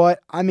 But,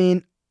 I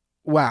mean,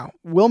 wow.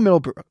 Will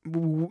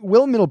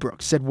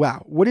Middlebrook said,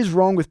 wow, what is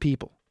wrong with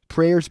people?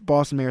 Prayers,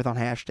 Boston Marathon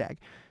hashtag.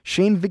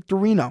 Shane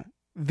Victorino,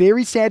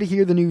 very sad to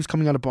hear the news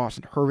coming out of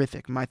Boston.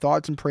 Horrific. My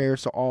thoughts and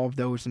prayers to all of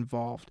those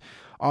involved.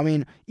 I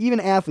mean, even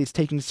athletes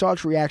taking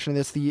such reaction to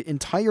this, the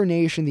entire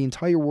nation, the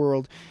entire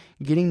world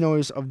getting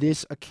notice of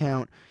this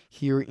account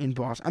here in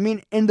Boston. I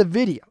mean, and the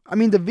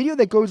video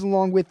that goes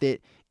along with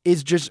it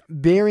is just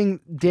daring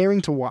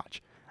to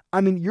watch.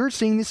 I mean, you're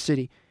seeing this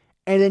city,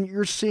 and then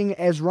you're seeing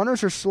as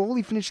runners are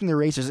slowly finishing their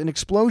races, an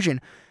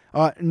explosion,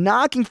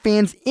 knocking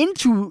fans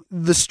into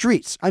the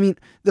streets. I mean,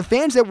 the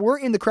fans that were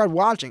in the crowd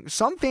watching,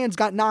 some fans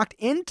got knocked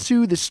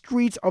into the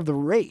streets of the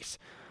race.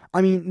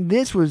 I mean,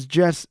 this was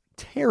just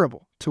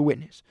terrible to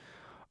witness.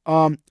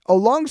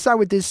 Alongside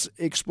with this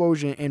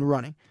explosion and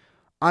running,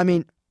 I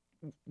mean,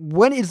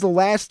 when is the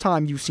last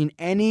time you've seen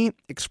any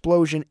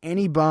explosion,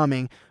 any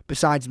bombing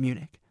besides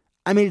Munich?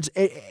 I mean,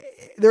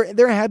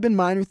 there have been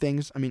minor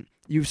things. I mean,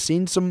 you've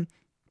seen some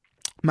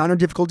minor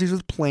difficulties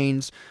with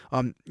planes,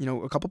 a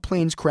couple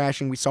planes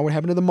crashing. We saw what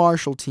happened to the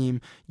Marshall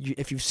team.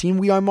 If you've seen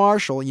We Are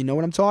Marshall, you know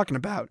what I'm talking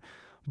about.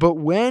 But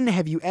when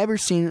have you ever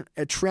seen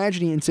a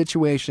tragedy and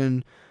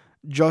situation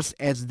just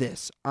as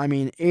this? I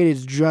mean, it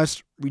is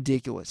just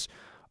ridiculous.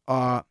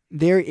 There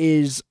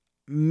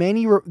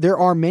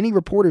are many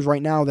reporters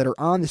right now that are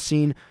on the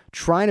scene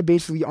trying to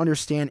basically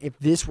understand if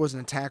this was an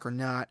attack or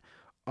not.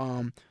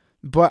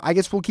 But I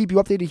guess we'll keep you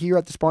updated here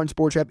at the Spartan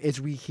Sports Wrap as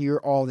we hear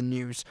all the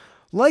news.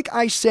 Like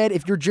I said,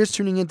 if you're just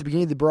tuning in at the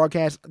beginning of the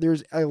broadcast,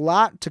 there's a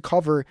lot to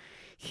cover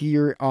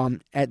here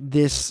at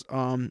this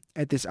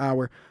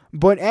hour.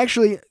 But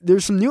actually,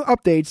 there's some new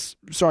updates.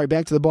 Sorry,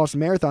 back to the Boston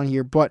Marathon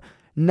here. But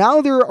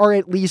now there are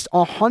at least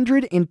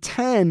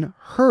 110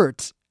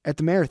 hurt at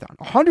the marathon.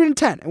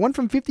 110. It went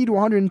from 50 to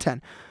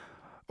 110.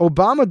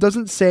 Obama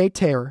doesn't say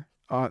terror.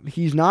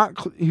 He's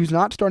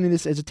not starting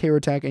this as a terror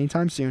attack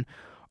anytime soon.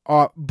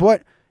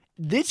 But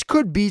this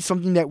could be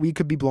something that we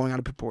could be blowing out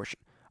of proportion.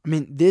 I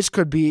mean, this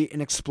could be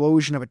an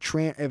explosion of a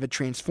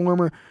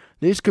transformer.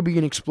 This could be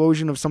an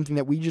explosion of something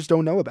that we just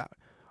don't know about.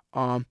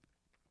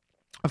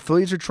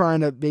 Affiliates are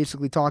trying to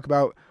basically talk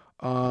about,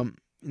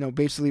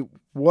 basically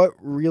what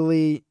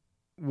really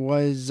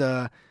was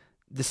the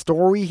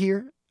story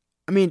here.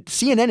 I mean,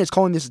 CNN is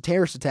calling this a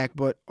terrorist attack,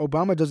 but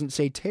Obama doesn't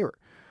say terror.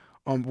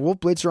 Wolf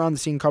Blitzer on the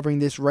scene covering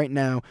this right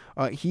now.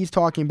 He's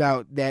talking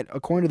about that,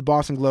 according to the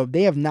Boston Globe,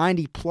 they have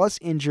 90 plus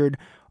injured,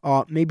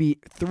 maybe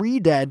 3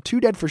 dead, 2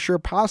 dead for sure,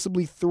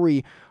 possibly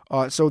 3.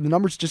 So the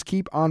numbers just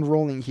keep on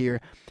rolling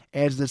here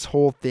as this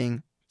whole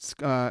thing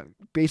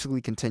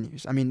basically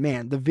continues. I mean,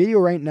 man, the video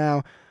right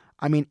now,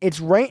 I mean, it's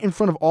right in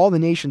front of all the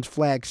nation's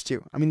flags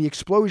too. I mean, the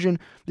explosion,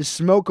 the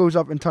smoke goes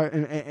up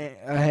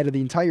ahead of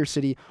the entire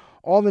city,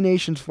 all the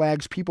nation's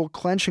flags, people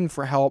clenching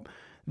for help.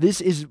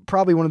 This is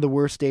probably one of the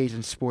worst days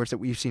in sports that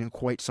we've seen in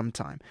quite some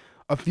time.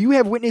 If you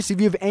have witnessed, if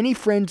you have any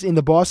friends in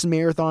the Boston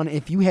Marathon,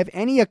 if you have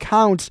any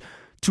accounts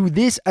to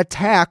this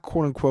attack,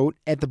 quote unquote,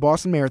 at the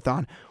Boston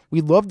Marathon,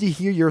 we'd love to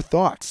hear your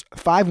thoughts.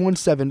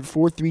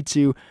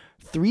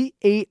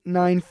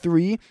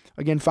 517-432-3893.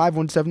 Again,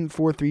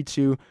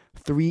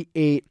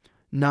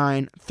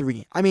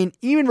 517-432-3893. I mean,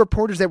 even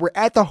reporters that were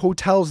at the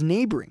hotels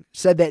neighboring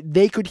said that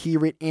they could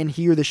hear it and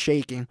hear the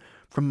shaking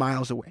from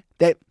miles away.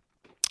 That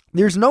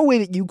there's no way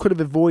that you could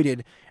have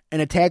avoided an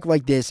attack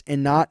like this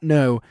and not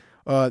know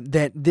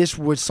that this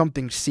was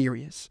something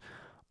serious.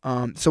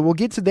 So we'll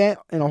get to that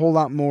and a whole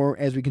lot more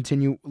as we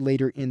continue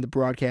later in the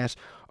broadcast.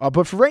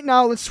 But for right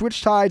now, let's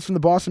switch tides from the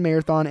Boston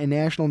Marathon and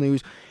national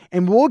news,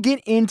 and we'll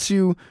get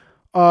into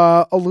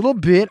a little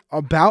bit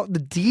about the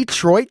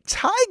Detroit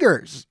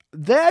Tigers.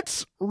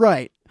 That's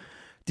right.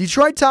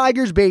 Detroit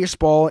Tigers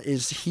baseball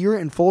is here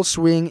in full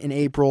swing in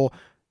April.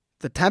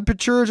 The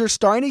temperatures are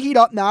starting to heat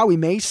up now. We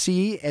may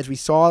see, as we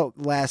saw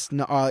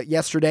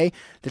yesterday,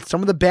 that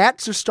some of the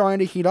bats are starting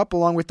to heat up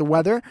along with the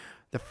weather.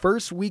 The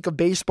first week of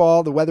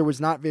baseball, the weather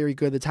was not very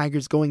good. The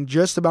Tigers going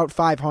just about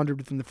 500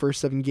 within the first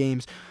 7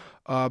 games.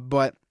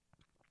 But,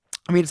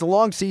 I mean, it's a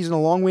long season, a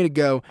long way to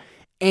go.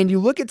 And you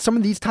look at some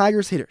of these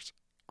Tigers hitters.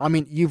 I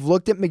mean, you've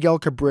looked at Miguel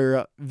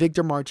Cabrera,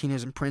 Victor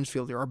Martinez, and Prince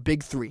Fielder, our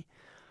big three.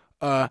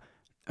 I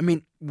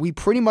mean, we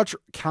pretty much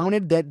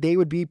counted that they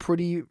would be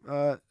pretty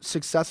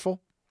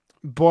successful.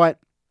 But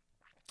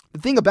the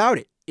thing about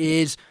it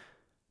is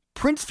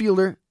Prince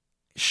Fielder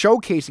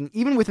showcasing,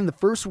 even within the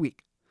first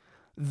week,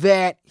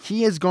 that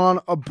he has gone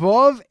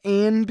above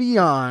and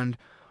beyond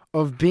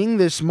of being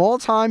this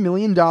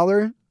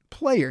multi-million-dollar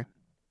player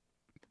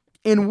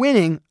and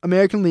winning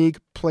American League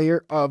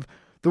Player of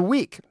the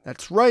Week.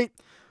 That's right.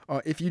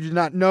 If you did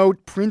not know,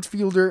 Prince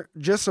Fielder,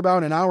 just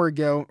about an hour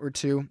ago or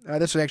two,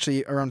 this was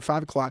actually around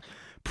 5 o'clock,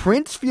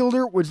 Prince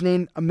Fielder was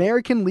named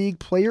American League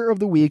Player of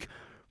the Week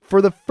for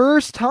the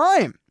first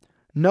time.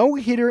 No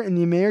hitter in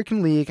the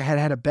American League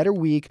had a better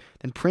week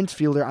than Prince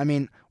Fielder. I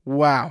mean,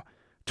 wow.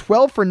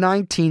 12 for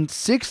 19,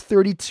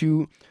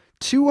 632,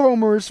 2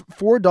 homers,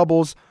 4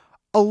 doubles,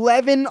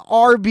 11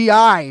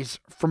 RBIs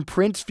from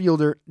Prince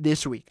Fielder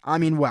this week. I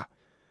mean, wow.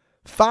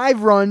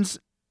 5 runs,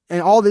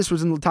 and all this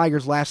was in the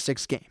Tigers' last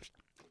 6 games.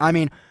 I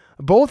mean,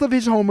 both of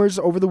his homers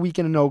over the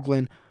weekend in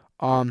Oakland,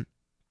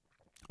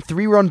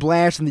 3-run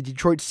blast in the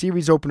Detroit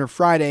series opener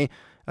Friday,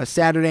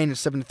 Saturday, and a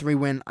 7-3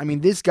 win. I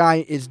mean, this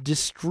guy is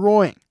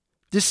destroying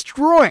the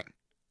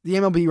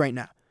MLB right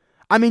now.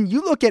 I mean,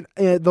 you look at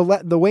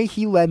the way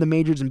he led the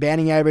majors in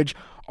batting average,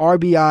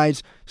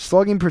 RBIs,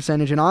 slugging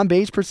percentage, and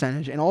on-base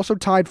percentage, and also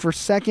tied for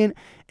second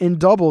in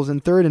doubles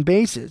and third in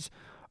bases.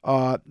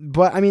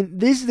 But, I mean,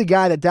 this is the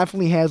guy that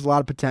definitely has a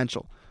lot of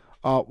potential.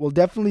 We'll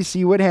definitely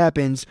see what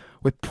happens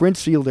with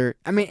Prince Fielder.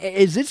 I mean,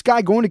 is this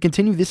guy going to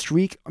continue this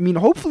streak? I mean,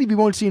 hopefully we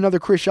won't see another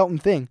Chris Shelton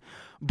thing.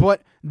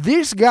 But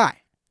this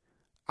guy,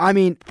 I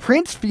mean,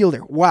 Prince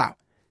Fielder, wow,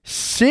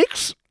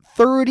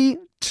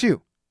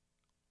 632.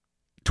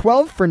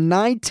 12 for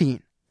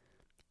 19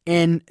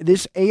 in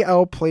this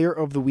AL Player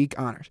of the Week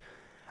honors.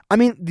 I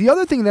mean, the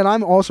other thing that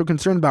I'm also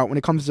concerned about when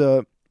it comes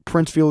to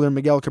Prince Fielder and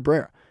Miguel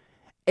Cabrera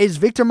is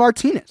Victor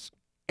Martinez.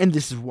 And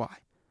this is why.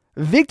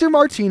 Victor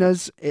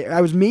Martinez,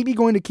 I was maybe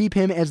going to keep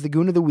him as the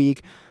Goon of the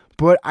Week,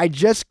 but I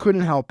just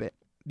couldn't help it.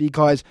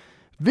 Because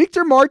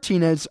Victor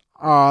Martinez,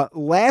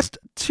 last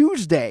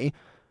Tuesday,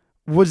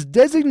 was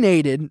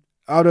designated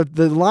out of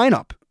the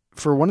lineup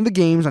for one of the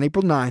games on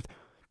April 9th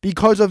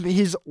because of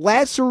his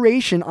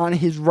laceration on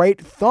his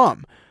right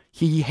thumb.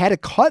 He had a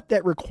cut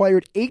that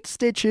required 8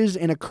 stitches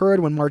and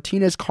occurred when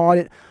Martinez caught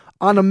it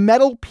on a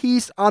metal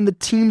piece on the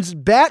team's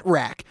bat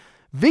rack.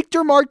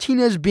 Victor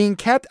Martinez being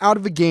kept out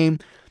of the game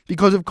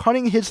because of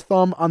cutting his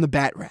thumb on the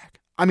bat rack.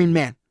 I mean,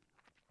 man,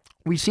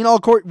 we've seen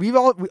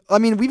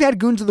we've had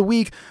Goons of the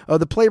Week,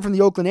 the player from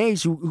the Oakland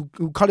A's who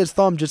cut his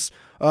thumb just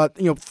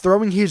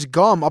throwing his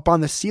gum up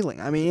on the ceiling.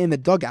 I mean, in the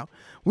dugout.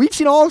 We've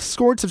seen all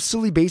sorts of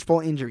silly baseball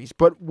injuries,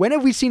 but when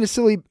have we seen a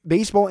silly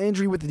baseball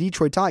injury with the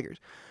Detroit Tigers?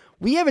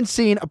 We haven't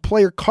seen a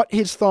player cut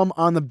his thumb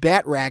on the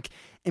bat rack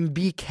and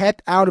be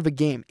kept out of a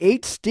game.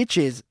 8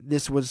 stitches,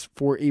 this was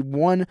for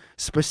one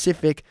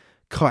specific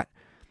cut.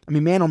 I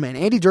mean, man, oh man.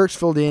 Andy Dirks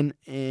filled in,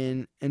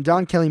 and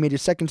Don Kelly made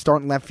his second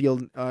start in left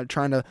field,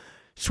 trying to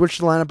switch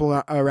the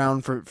lineup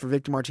around for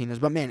Victor Martinez.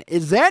 But man,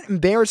 is that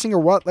embarrassing or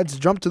what? Let's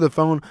jump to the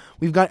phone.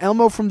 We've got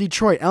Elmo from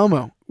Detroit.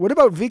 Elmo, what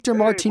about Victor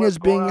Martinez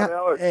being...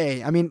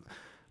 Hey, I mean,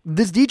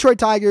 this Detroit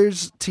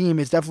Tigers team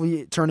is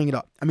definitely turning it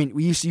up. I mean,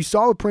 you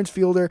saw with Prince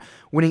Fielder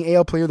winning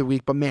AL Player of the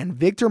Week, but man,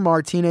 Victor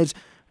Martinez,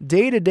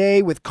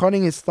 day-to-day with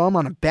cutting his thumb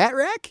on a bat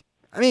rack?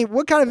 I mean,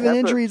 what kind of an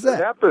injury is that?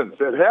 It happens.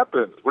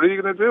 What are you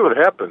going to do? It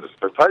happens.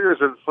 The Tigers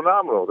are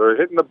phenomenal. They're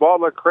hitting the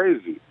ball like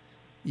crazy.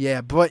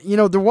 Yeah, but,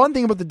 the one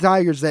thing about the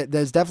Tigers that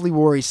is definitely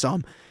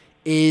worrisome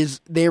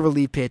is their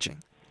relief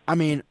pitching. I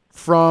mean,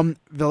 from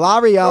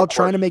Villarreal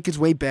trying to make his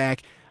way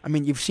back, I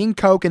mean, you've seen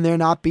Coke and there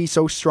not be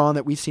so strong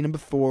that we've seen him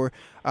before.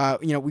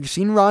 We've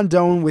seen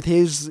Rondon with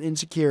his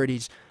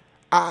insecurities.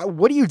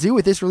 What do you do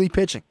with this relief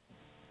pitching?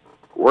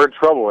 We're in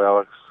trouble,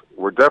 Alex.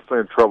 we're definitely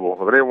in trouble.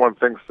 If anyone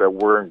thinks that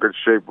we're in good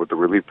shape with the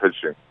relief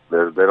pitching,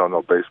 they don't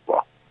know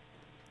baseball.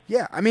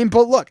 Yeah, I mean,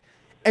 but look,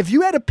 if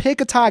you had to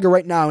pick a Tiger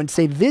right now and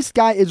say this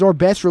guy is our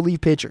best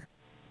relief pitcher,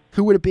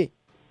 who would it be?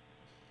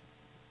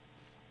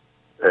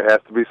 It has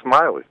to be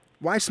Smiley.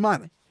 Why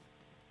Smiley?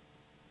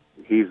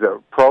 He's a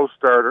pro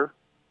starter.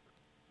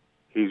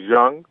 He's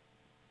young.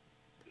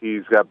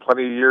 He's got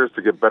plenty of years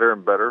to get better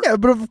and better. Yeah,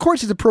 but of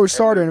course he's a pro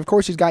starter, and of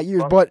course he's got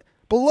years. But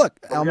look,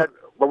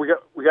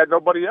 we got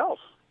nobody else.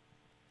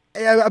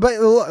 Yeah, but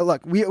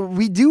look,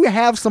 we do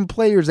have some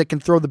players that can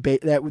throw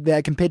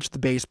that can pitch the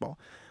baseball.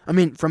 I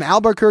mean, from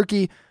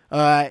Albuquerque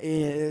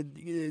to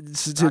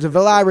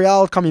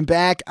Villarreal coming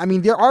back. I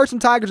mean, there are some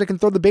Tigers that can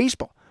throw the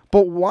baseball.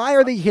 But why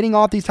are they hitting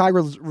off these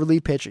Tigers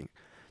relief pitching?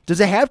 Does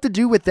it have to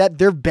do with that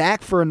they're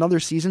back for another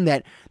season,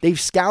 that they've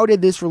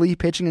scouted this relief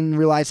pitching and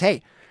realized,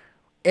 hey,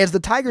 as the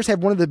Tigers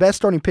have one of the best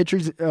starting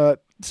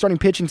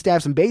pitching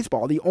staffs in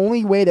baseball, the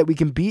only way that we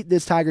can beat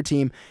this Tiger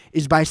team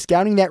is by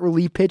scouting that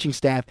relief pitching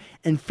staff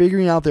and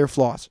figuring out their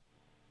flaws.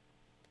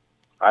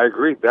 I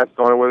agree. That's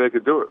the only way they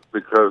could do it,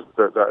 because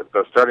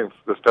the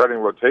starting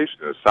rotation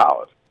is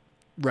solid.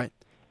 Right.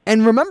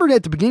 And remember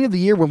at the beginning of the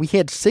year when we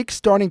had 6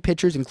 starting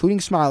pitchers,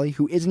 including Smiley,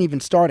 who isn't even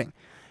starting,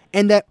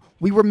 and that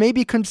we were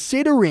maybe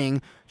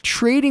considering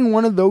trading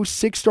one of those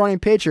 6 starting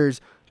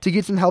pitchers to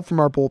get some help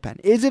from our bullpen.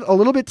 Is it a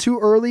little bit too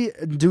early?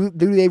 Do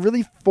they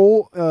really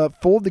fold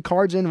the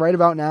cards in right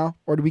about now,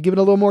 or do we give it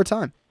a little more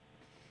time?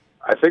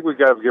 I think we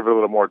got to give it a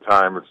little more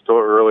time. It's still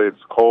early.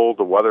 It's cold.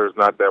 The weather is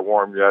not that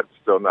warm yet. It's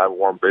still not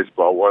warm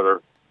baseball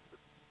weather.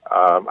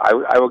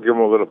 I will give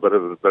him a little bit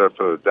of the benefit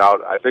of the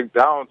doubt. I think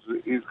Downs,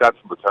 he's got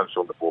some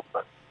potential in the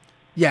bullpen.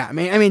 Yeah, I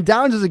mean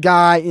Downs is a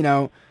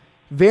guy,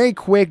 very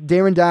quick.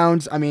 Darren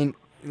Downs,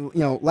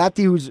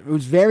 lefty who's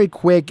very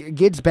quick,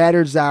 gets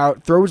batters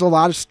out, throws a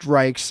lot of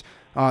strikes.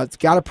 It's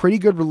got a pretty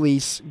good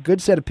release,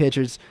 good set of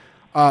pitches.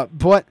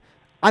 But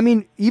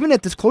even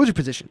at this closer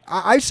position,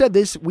 I've said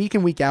this week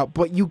in, week out,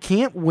 but you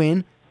can't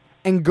win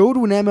and go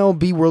to an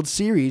MLB World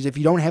Series if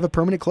you don't have a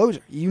permanent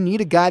closer. You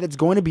need a guy that's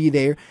going to be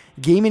there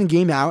game in,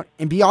 game out,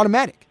 and be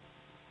automatic.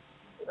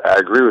 I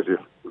agree with you.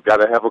 We've got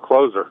to have a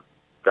closer.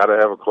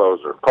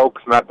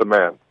 Coke's not the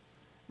man.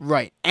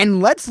 Right.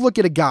 And let's look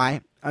at a guy.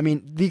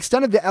 The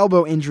extent of the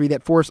elbow injury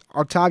that forced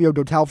Octavio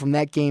Dotel from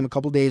that game a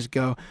couple days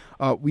ago,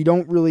 we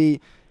don't really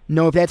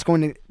know if that's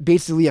going to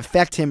basically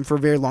affect him for a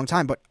very long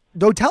time. But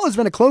Dotel has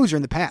been a closer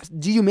in the past.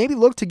 Do you maybe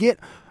look to get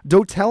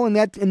Dotel in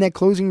that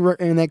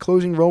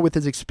closing role with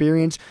his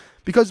experience?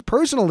 Because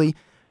personally,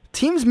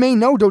 teams may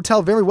know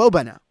Dotel very well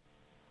by now.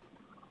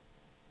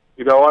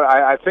 You know what?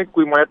 I think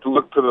we might have to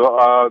look to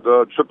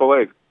the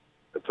AAA,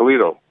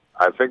 Toledo.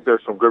 I think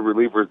there's some good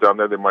relievers down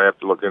there they might have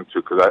to look into,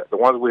 because the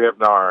ones we have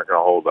now aren't going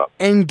to hold up.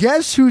 And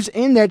guess who's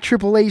in that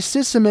AAA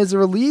system as a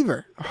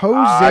reliever?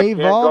 Jose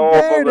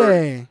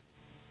Valverde.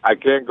 I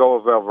can't go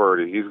with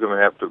Valverde. He's going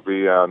to have to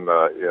be on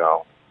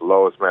the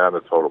lowest man on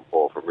the totem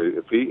pole for me.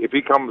 If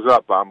he comes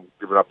up, I'm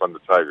giving up on the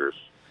Tigers.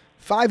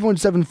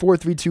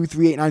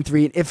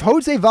 517-432-3893. If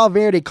Jose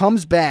Valverde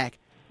comes back,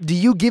 do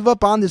you give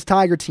up on this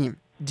Tiger team?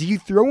 Do you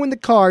throw in the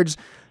cards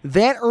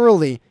that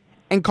early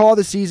and call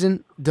the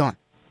season done?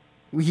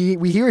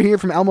 We hear here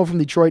from Elmo from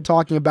Detroit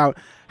talking about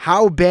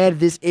how bad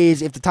this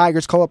is if the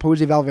Tigers call up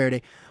Jose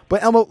Valverde.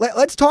 But Elmo,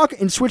 let's talk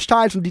and switch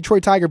ties from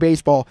Detroit Tiger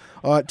baseball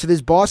to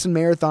this Boston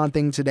Marathon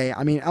thing today.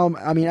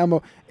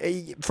 Elmo,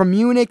 from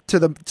Munich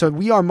to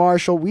We Are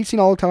Marshall, we've seen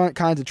all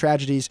kinds of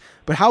tragedies.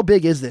 But how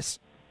big is this?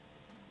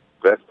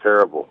 That's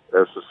terrible.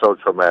 This is so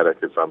traumatic.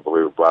 It's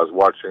unbelievable. I was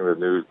watching the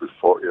news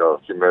before, a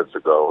few minutes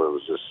ago. It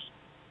was just,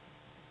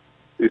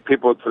 these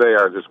people today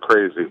are just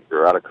crazy.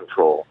 They're out of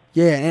control.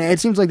 Yeah, and it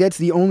seems like that's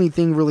the only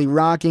thing really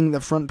rocking the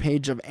front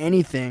page of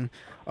anything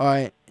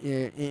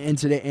in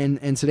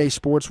today's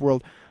sports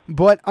world.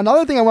 But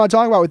another thing I want to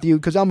talk about with you,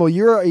 because Elmo,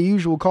 you're a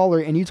usual caller,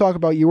 and you talk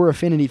about your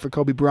affinity for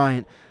Kobe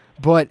Bryant.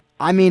 But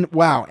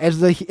wow, as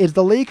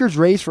the Lakers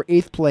race for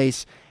 8th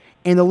place,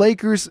 and the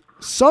Lakers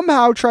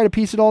somehow try to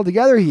piece it all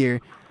together here,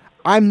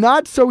 I'm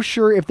not so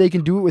sure if they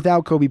can do it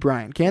without Kobe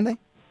Bryant. Can they?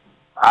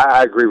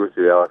 I agree with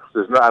you, Alex.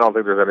 I don't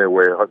think there's any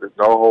way. There's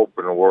no hope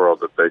in the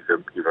world that they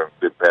could even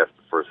get past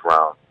the first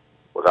round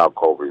without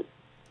Kobe.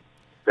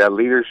 That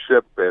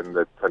leadership and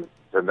the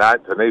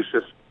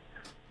tenacious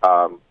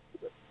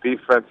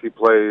defense he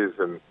plays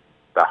and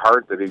the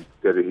heart that he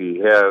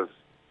has,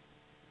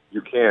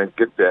 you can't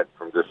get that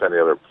from just any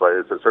other player.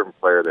 It's a certain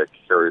player that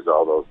carries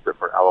all those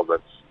different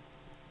elements,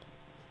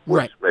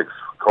 which makes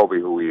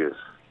Kobe who he is.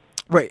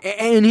 Right,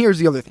 and here's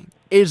the other thing,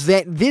 is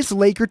that this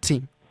Laker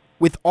team,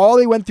 with all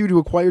they went through to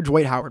acquire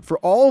Dwight Howard, for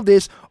all of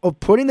this, of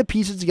putting the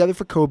pieces together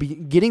for Kobe,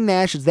 getting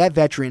Nash as that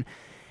veteran,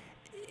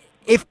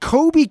 if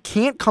Kobe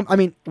can't come,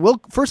 will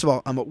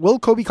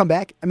Kobe come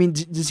back?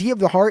 Does he have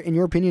the heart, in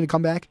your opinion, to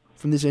come back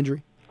from this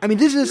injury?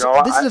 This is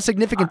a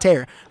significant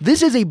tear.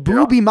 This is a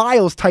Boobie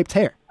Miles type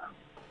tear.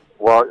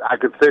 Well, I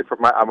could say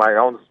by my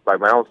own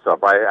stuff,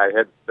 I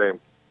had the same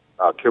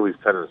Achilles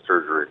tendon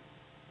surgery,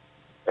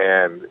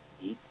 and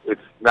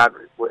it's not,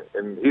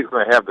 and he's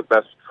going to have the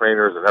best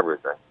trainers and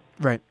everything.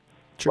 Right.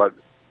 But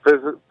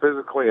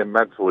physically and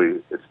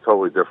mentally, it's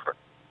totally different.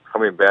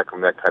 Coming back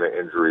from that kind of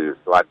injury is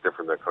a lot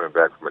different than coming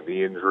back from a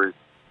knee injury,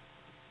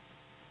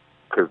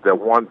 because that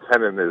one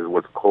tendon is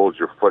what holds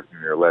your foot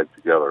and your leg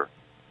together.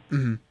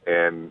 Mm-hmm.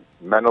 And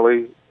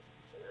mentally,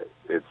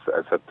 it's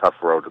a tough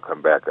road to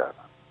come back on.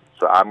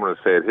 So I'm going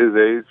to say at his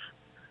age,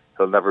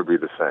 he'll never be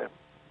the same.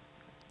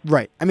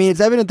 Right. I mean, it's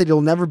evident that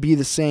he'll never be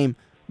the same,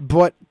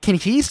 but can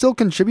he still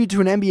contribute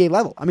to an NBA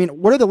level? I mean,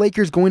 what are the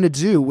Lakers going to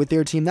do with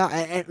their team now?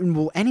 And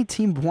will any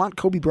team want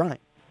Kobe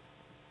Bryant?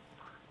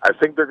 I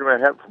think they're going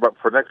to have,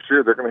 for next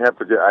year, they're going to have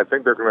to I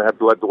think they're going to have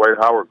to let Dwight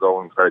Howard go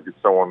and try to get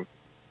someone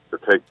to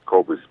take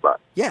Kobe's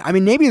spot. Yeah, I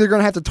mean, maybe they're going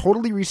to have to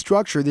totally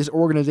restructure this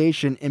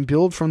organization and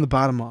build from the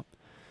bottom up.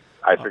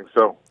 I think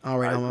so. All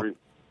right, I Elmo. agree.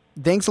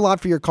 Thanks a lot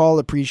for your call.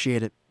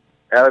 Appreciate it.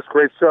 Yeah, that's a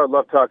great show. I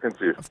love talking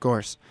to you. Of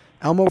course.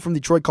 Elmo from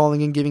Detroit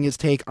calling in, giving his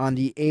take on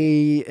the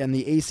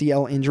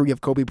ACL injury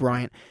of Kobe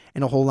Bryant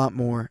and a whole lot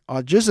more.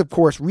 Just, of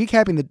course,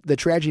 recapping the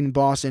tragedy in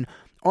Boston.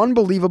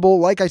 Unbelievable.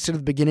 Like I said at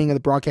the beginning of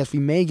the broadcast, we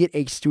may get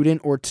a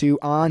student or two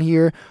on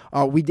here.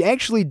 We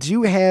actually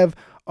do have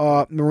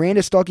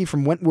Miranda Stuckey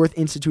from Wentworth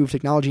Institute of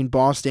Technology in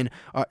Boston.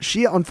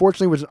 She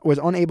unfortunately was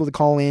unable to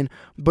call in,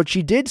 but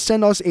she did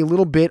send us a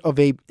little bit of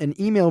an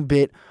email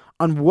bit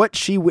on what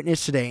she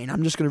witnessed today. And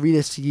I'm just going to read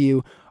this to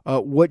you,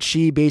 what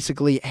she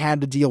basically had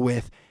to deal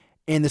with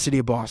in the city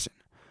of Boston.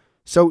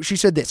 So she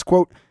said this,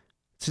 quote,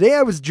 "Today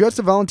I was just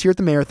a volunteer at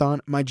the marathon.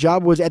 My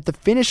job was at the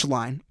finish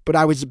line, but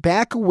I was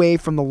back away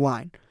from the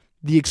line.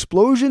 The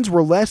explosions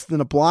were less than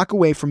a block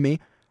away from me.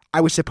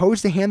 I was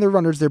supposed to hand the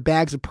runners their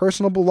bags of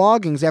personal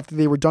belongings after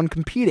they were done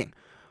competing.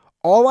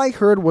 All I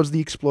heard was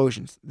the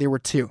explosions. There were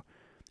two.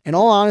 In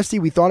all honesty,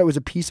 we thought it was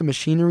a piece of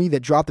machinery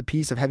that dropped a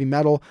piece of heavy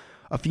metal.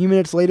 A few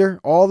minutes later,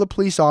 all the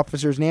police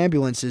officers and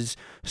ambulances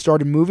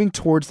started moving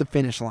towards the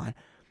finish line.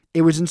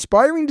 It was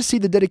inspiring to see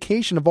the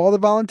dedication of all the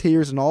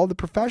volunteers and all the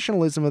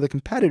professionalism of the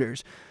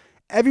competitors.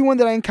 Everyone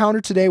that I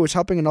encountered today was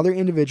helping another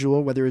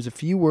individual, whether it was a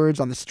few words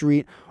on the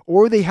street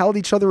or they held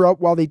each other up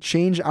while they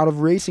changed out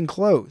of racing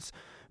clothes.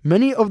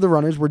 Many of the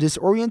runners were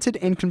disoriented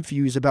and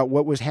confused about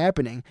what was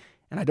happening,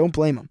 and I don't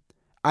blame them.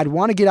 I'd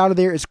want to get out of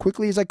there as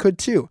quickly as I could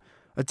too.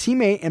 A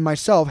teammate and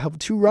myself helped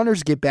two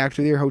runners get back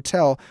to their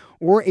hotel,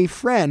 or a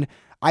friend.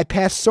 I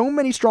passed so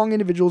many strong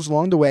individuals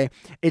along the way,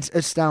 it's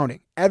astounding.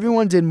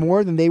 Everyone did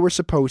more than they were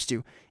supposed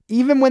to,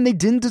 even when they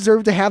didn't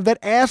deserve to have that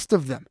asked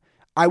of them.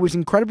 I was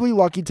incredibly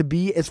lucky to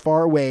be as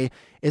far away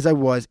as I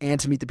was and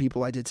to meet the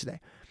people I did today."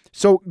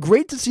 So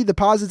great to see the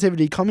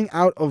positivity coming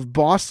out of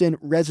Boston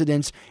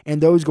residents and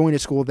those going to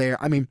school there.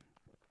 I mean,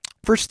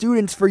 for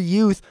students, for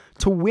youth,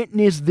 to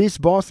witness this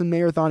Boston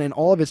Marathon and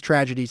all of its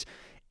tragedies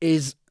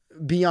is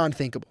beyond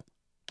thinkable.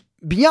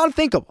 Beyond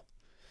thinkable.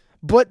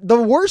 But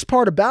the worst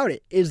part about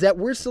it is that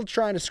we're still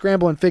trying to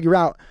scramble and figure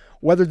out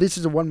whether this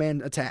is a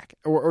one-man attack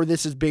or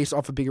this is based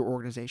off a bigger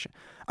organization.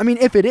 I mean,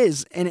 if it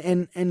is,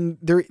 and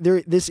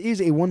this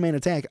is a one-man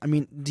attack, I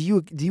mean, do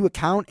you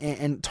account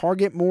and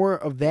target more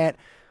of that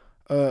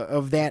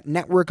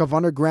network of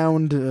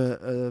underground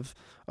of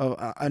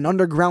an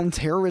underground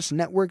terrorist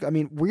network? I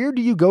mean, where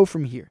do you go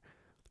from here?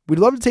 We'd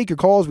love to take your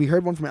calls. We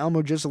heard one from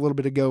Elmo just a little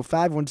bit ago.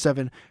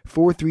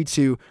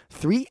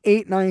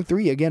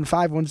 517-432-3893. Again,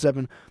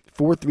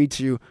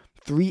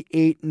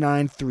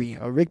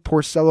 517-432-3893. Rick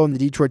Porcello and the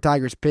Detroit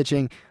Tigers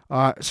pitching.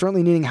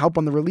 Certainly needing help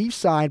on the relief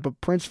side, but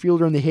Prince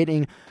Fielder in the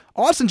hitting.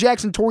 Austin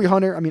Jackson, Torrey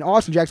Hunter. I mean,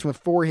 Austin Jackson with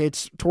 4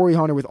 hits. Torrey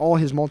Hunter with all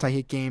his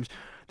multi-hit games.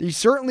 They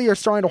certainly are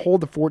starting to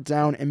hold the fort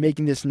down and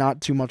making this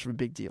not too much of a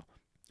big deal.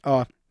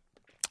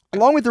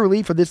 Along with the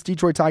relief of this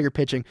Detroit Tiger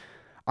pitching,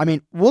 I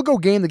mean, we'll go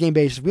game-to-game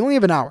basis. We only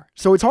have an hour,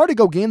 so it's hard to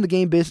go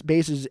game-to-game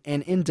basis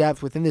and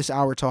in-depth within this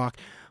hour talk.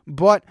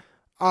 But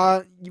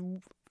for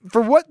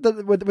with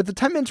the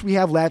 10 minutes we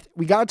have left,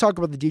 we got to talk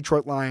about the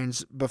Detroit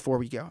Lions before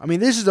we go. I mean,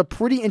 this is a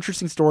pretty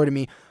interesting story to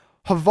me.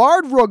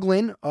 Havard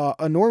Rugland,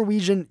 a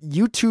Norwegian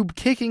YouTube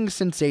kicking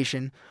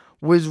sensation,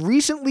 was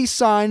recently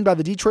signed by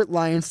the Detroit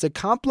Lions to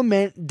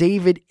complement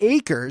David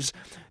Akers,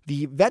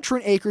 the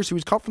veteran Akers who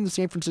was cut from the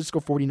San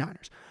Francisco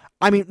 49ers.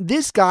 I mean,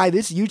 this guy,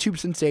 this YouTube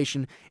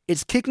sensation,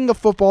 is kicking a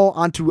football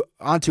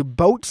onto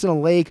boats in a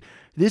lake.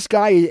 This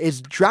guy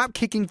is drop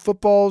kicking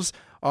footballs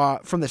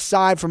from the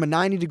side from a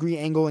 90-degree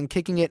angle and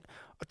kicking it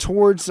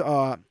towards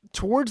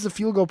the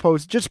field goal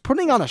post, just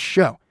putting on a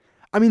show.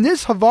 I mean,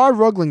 this Havard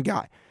Rugland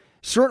guy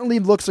certainly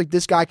looks like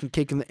this guy can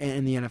kick in the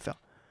NFL.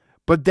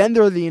 But then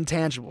there are the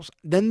intangibles.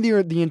 Then there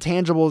are the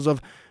intangibles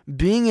of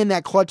being in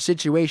that clutch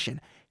situation,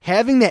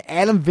 having that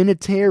Adam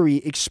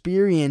Vinatieri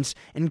experience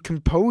and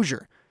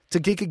composure to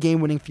kick a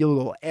game-winning field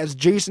goal, as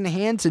Jason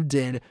Hanson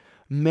did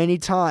many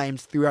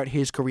times throughout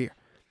his career.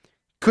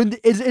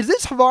 Is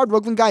this Havard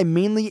Rugland guy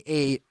mainly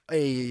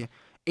a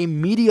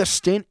media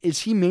stint?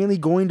 Is he mainly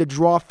going to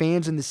draw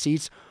fans in the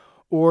seats?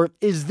 Or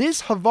is this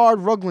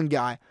Havard Rugland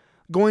guy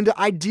going to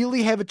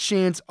ideally have a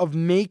chance of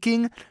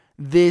making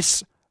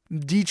this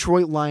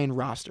Detroit Lion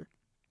roster?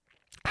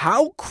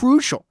 How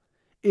crucial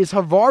is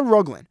Havard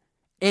Rugland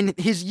and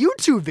his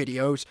YouTube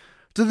videos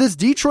to this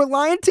Detroit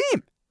Lion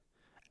team?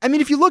 I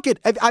mean, if you look at,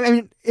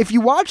 if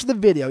you watch the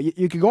video,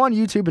 you can go on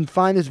YouTube and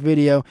find this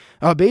video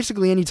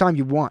basically anytime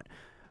you want.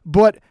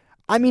 But,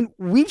 I mean,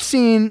 we've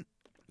seen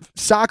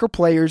soccer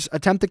players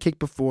attempt to kick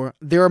before.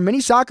 There are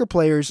many soccer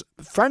players,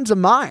 friends of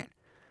mine,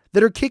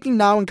 that are kicking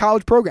now in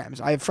college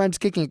programs. I have friends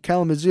kicking at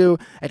Kalamazoo,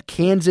 at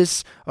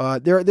Kansas.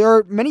 There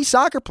are many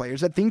soccer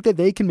players that think that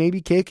they can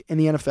maybe kick in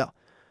the NFL.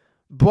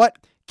 But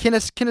can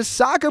a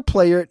soccer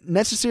player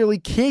necessarily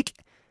kick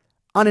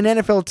on an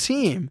NFL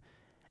team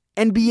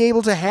and be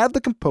able to have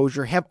the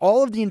composure, have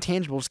all of the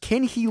intangibles?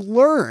 Can he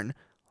learn,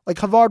 like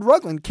Havard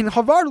Rugland, can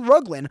Havard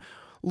Rugland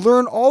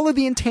learn all of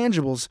the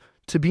intangibles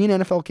to be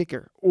an NFL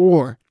kicker?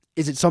 Or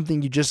is it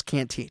something you just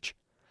can't teach?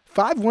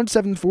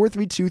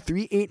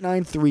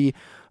 517-432-3893.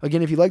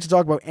 Again, if you'd like to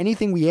talk about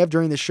anything we have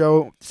during the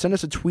show, send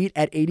us a tweet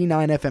at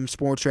 89FM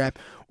Sports Wrap,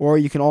 or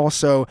you can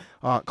also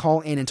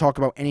call in and talk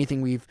about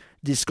anything we've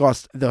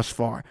discussed thus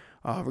far.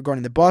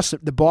 Regarding the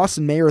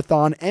Boston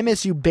Marathon,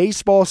 MSU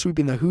baseball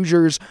sweeping the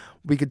Hoosiers.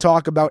 We could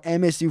talk about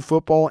MSU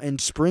football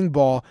and spring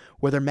ball,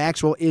 whether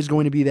Maxwell is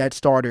going to be that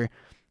starter.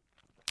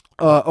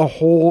 A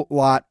whole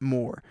lot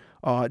more.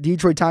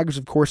 Detroit Tigers,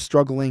 of course,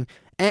 struggling.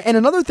 And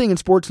another thing in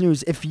sports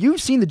news, if you've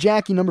seen the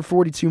Jackie number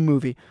 42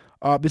 movie,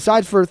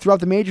 besides for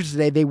throughout the majors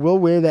today, they will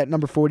wear that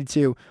number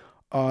 42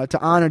 to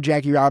honor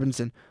Jackie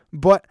Robinson.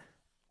 But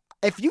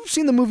if you've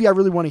seen the movie, I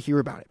really want to hear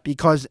about it,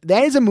 because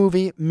that is a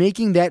movie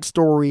making that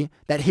story,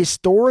 that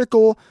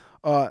historical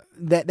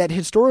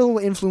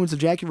influence of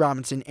Jackie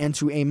Robinson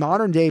into a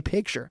modern day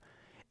picture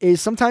is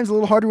sometimes a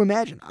little hard to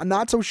imagine. I'm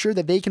not so sure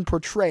that they can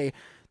portray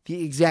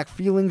the exact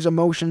feelings,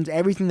 emotions,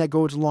 everything that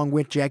goes along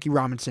with Jackie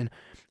Robinson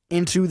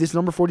into this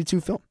number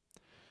 42 film.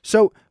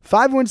 So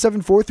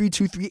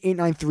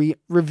 517-432-3893,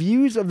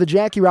 reviews of the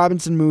Jackie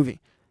Robinson movie.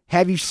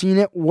 Have you seen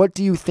it? What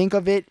do you think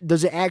of it?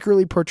 Does it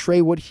accurately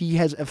portray what he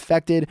has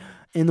affected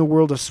in the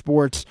world of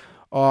sports?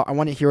 I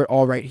want to hear it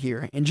all right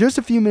here. In just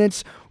a few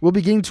minutes, we'll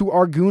be getting to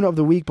our Goon of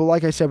the Week. But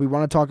like I said, we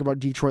want to talk about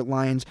Detroit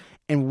Lions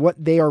and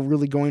what they are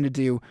really going to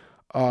do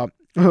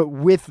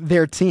with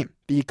their team.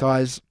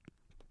 Because,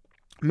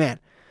 man,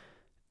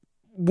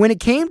 when it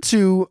came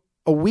to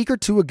a week or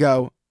two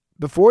ago,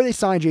 before they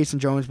signed Jason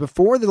Jones,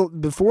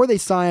 before they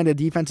signed a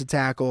defensive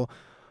tackle,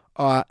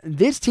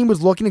 this team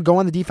was looking to go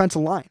on the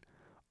defensive line.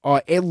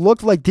 It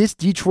looked like this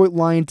Detroit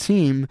Lion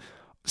team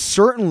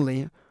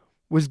certainly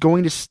was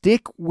going to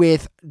stick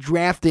with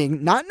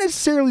drafting not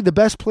necessarily the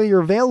best player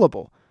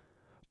available,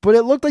 but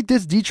it looked like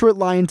this Detroit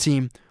Lion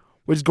team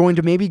was going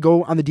to maybe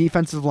go on the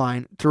defensive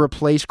line to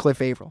replace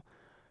Cliff Averill.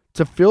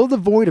 To fill the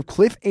void of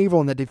Cliff Averill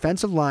on the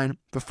defensive line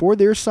before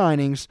their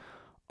signings,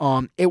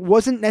 it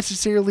wasn't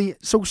necessarily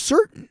so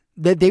certain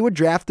that they would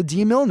draft the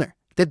D. Milner,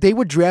 that they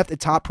would draft a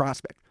top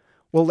prospect.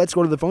 Well, let's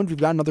go to the phone. We've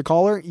got another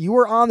caller. You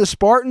are on the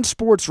Spartan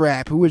Sports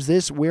Wrap. Who is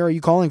this? Where are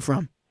you calling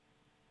from?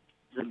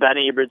 This is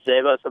Benny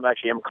Ibradzevos.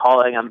 I'm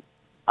calling. I'm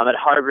at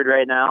Harvard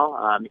right now.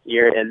 I'm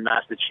here in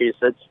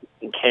Massachusetts,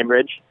 in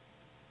Cambridge.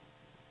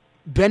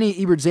 Benny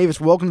Ibradzevos,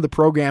 welcome to the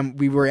program.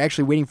 We were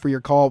actually waiting for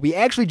your call. We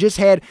actually just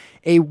had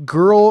a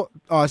girl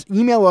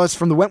email us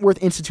from the Wentworth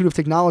Institute of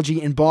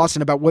Technology in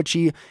Boston about what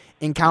she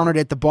encountered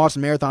at the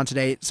Boston Marathon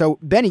today. So,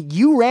 Benny,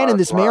 you ran in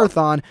this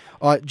marathon,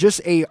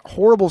 just a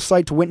horrible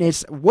sight to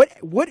witness. What,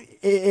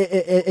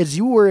 as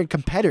you were a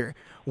competitor,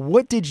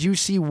 what did you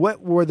see?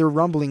 What were the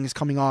rumblings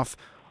coming off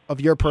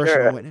of your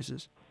personal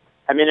witnesses?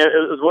 I mean,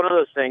 it was one of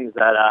those things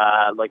that,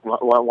 like,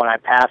 when I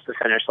passed the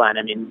finish line,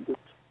 I mean,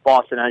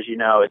 Boston, as you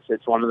know,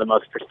 it's one of the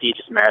most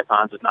prestigious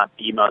marathons, if not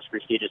the most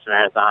prestigious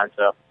marathon.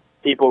 So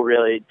people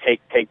really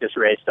take this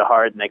race to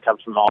heart, and they come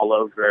from all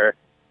over,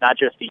 not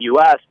just the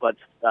U.S., but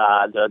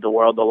the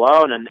world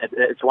alone. And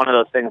it's one of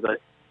those things that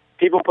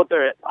people put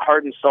their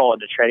heart and soul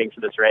into training for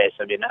this race.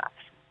 I mean,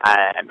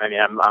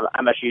 I'm a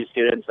MSU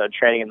student, so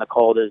training in the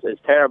cold is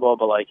terrible,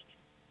 but like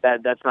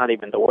that's not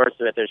even the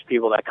worst of it. There's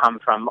people that come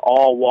from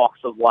all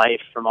walks of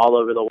life, from all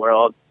over the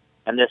world.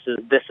 And this is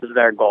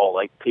their goal.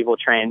 Like, people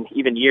train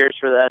even years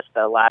for this.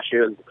 Last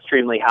year was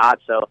extremely hot,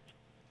 so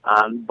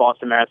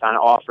Boston Marathon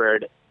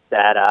offered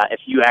that if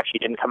you actually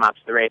didn't come out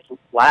to the race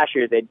last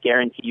year, they'd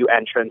guarantee you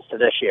entrance to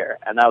this year,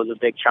 and that was a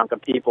big chunk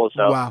of people.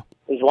 So wow.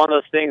 It was one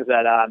of those things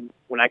that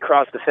when I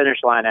crossed the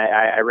finish line,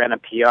 I ran a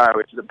PR,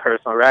 which is a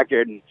personal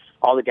record, and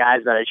all the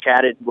guys that I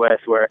chatted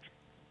with were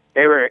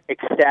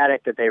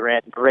ecstatic that they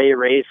ran great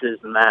races,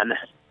 and then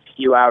a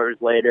few hours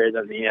later,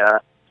 then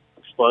the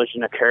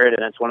explosion occurred.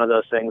 And it's one of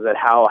those things that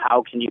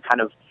how can you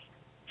kind of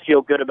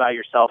feel good about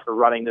yourself for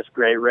running this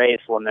great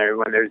race when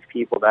there's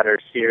people that are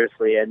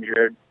seriously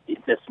injured,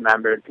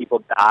 dismembered,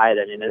 people died.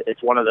 I mean,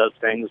 it's one of those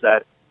things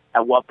that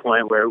at what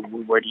point where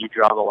do you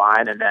draw the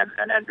line and then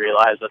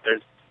realize that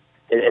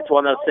it's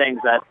one of those things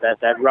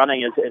that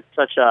running is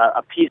such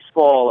a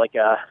peaceful, like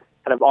a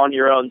kind of on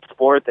your own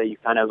sport that you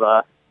kind of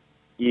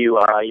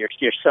you're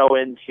so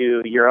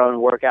into your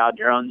own workout,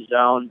 your own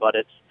zone, but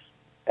it's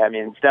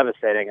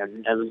devastating,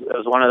 and it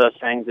was one of those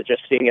things that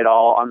just seeing it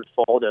all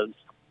unfold.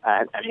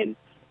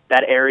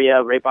 That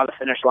area right by the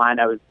finish line,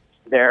 I was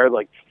there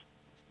like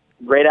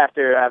right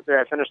after I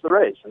finished the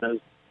race, and it was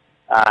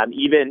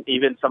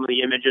Even some of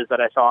the images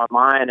that I saw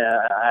online,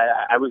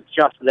 I was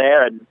just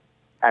there, and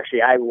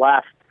actually I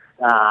left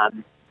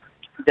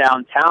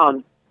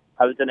downtown.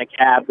 I was in a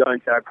cab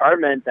going to our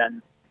apartment,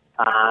 and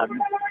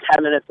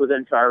 10 minutes was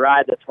into our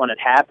ride. That's when it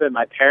happened.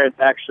 My parents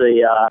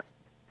actually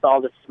saw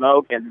the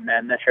smoke and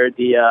heard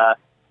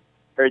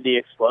the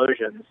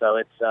explosion. So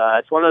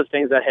it's one of those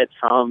things that hits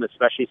home,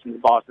 especially since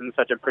Boston's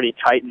such a pretty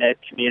tight knit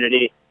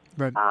community.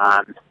 Right.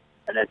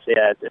 And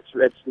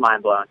it's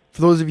mind blowing.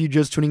 For those of you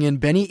just tuning in,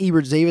 Benny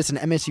Ebert-Zavis,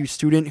 an MSU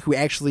student who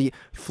actually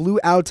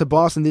flew out to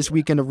Boston this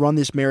weekend to run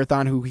this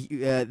marathon,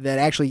 he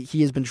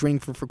has been training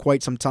for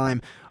quite some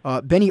time.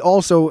 Benny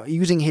also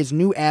using his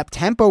new app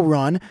Tempo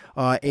Run,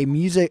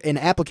 an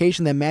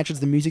application that matches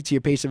the music to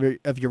your pace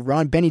of your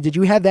run. Benny, did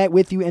you have that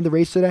with you in the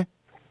race today?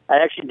 I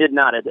actually did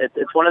not.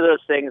 It's one of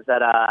those things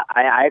that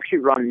I actually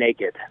run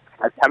naked.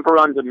 Tempo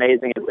Run's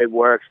amazing. It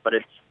works, but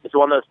it's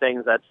one of those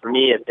things that for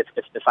me,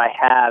 if I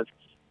have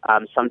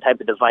some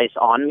type of device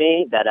on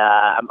me, that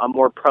I'm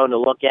more prone to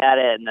look at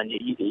it, and then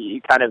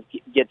you kind of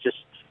get just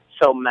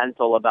so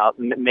mental about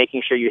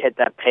making sure you hit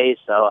that pace.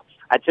 So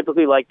I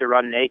typically like to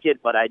run naked,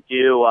 but I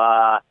do,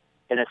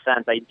 in a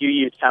sense, I do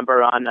use Tempo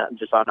Run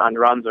just on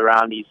runs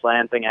around East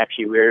Lansing.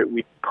 Actually,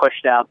 we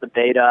pushed out the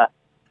beta.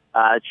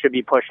 It should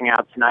be pushing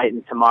out tonight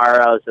and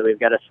tomorrow, so we've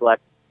got to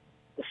select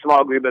a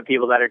small group of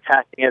people that are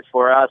testing it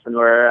for us, and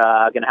we're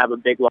going to have a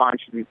big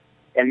launch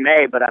in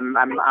May. But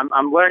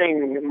I'm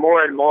learning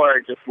more and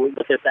more just with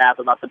this app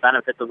about the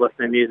benefits of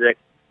listening to music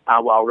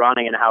while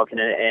running and how it can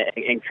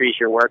increase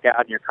your workout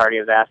and your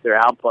cardiovascular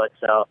output.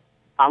 So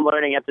I'm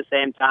learning at the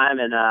same time,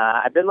 and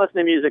I've been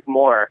listening to music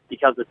more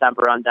because of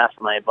Tempo Run,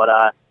 definitely.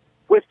 But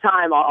with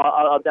time,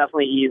 I'll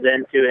definitely ease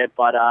into it.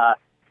 But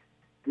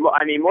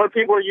I mean, more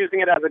people are using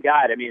it as a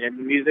guide. I mean, and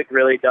music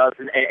really does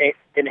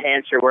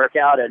enhance your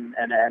workout and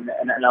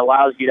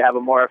allows you to have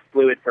a more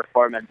fluid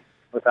performance,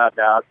 without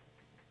doubt.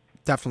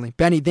 Definitely.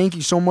 Benny, thank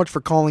you so much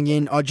for calling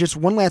in. Just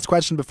one last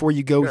question before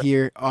you go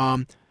here.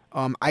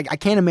 I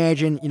can't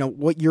imagine,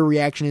 what your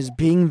reaction is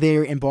being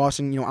there in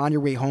Boston, on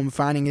your way home,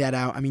 finding that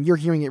out. I mean, you're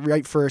hearing it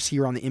right first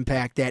here on The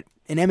Impact that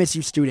an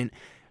MSU student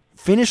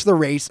finished the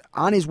race,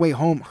 on his way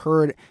home,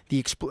 heard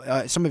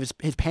some of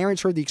his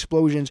parents heard the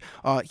explosions.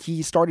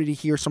 He started to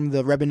hear some of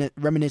the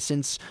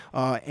reminiscence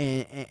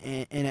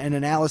and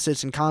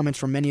analysis and comments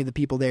from many of the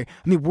people there.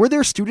 I mean, were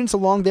there students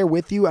along there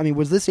with you? I mean,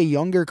 was this a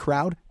younger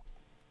crowd?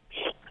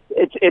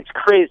 It's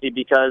crazy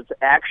because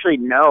actually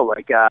no,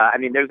 I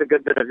mean, there's a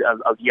good bit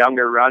of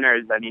younger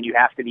runners. I mean, you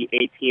have to be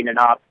 18 and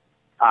up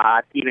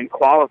to even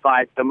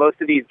qualify. So most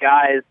of these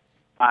guys,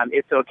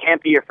 it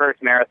can't be your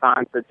first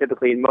marathon. So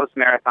typically, most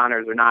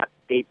marathoners are not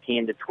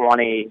 18 to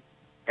 20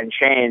 and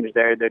change.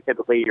 They're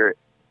typically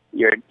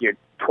you're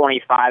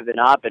 25 and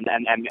up. And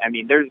I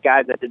mean, there's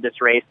guys that did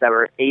this race that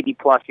were 80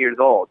 plus years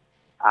old.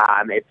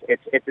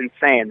 It's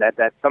insane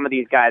that some of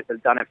these guys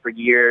have done it for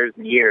years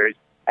and years.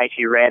 I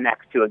actually ran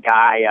next to a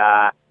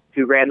guy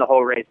who ran the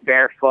whole race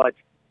barefoot.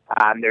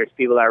 There's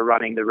people that are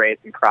running the race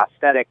in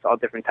prosthetics, all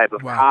different type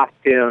of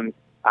costumes.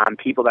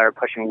 People that are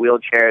pushing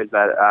wheelchairs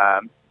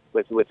that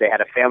with they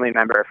had a family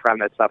member, a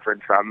friend that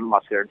suffered from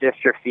muscular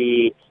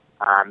dystrophy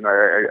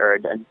or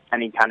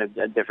any kind of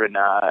different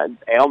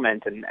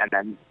ailment, and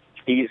then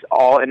these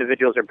all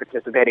individuals are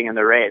participating in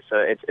the race. So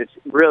it's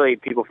really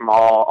people from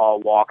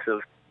all walks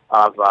of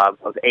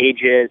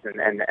ages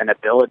and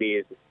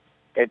abilities.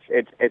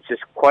 It's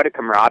just quite a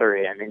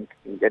camaraderie. I mean,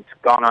 it's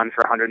gone on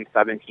for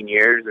 117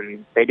 years,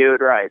 and they do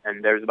it right.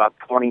 And there's about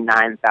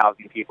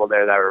 29,000 people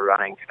there that are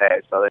running today,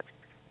 so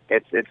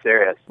it's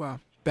serious. Wow.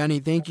 Benny,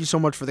 thank you so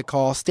much for the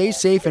call. Stay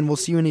safe, and we'll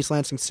see you in East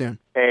Lansing soon.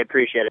 Hey,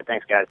 appreciate it.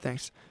 Thanks, guys.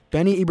 Thanks.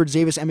 Benny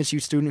Ebert-Zavis,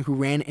 MSU student who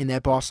ran in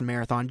that Boston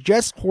Marathon.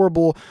 Just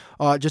horrible,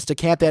 just to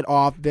cap that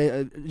off.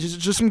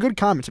 Just some good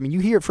comments. I mean,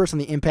 you hear it first on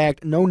The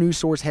Impact. No news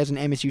source has an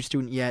MSU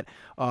student yet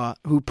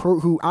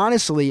who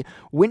honestly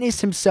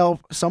witnessed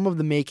himself some of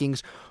the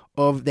makings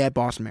of that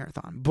Boston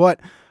Marathon. But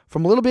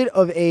from a little bit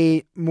of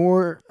a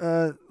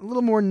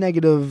little more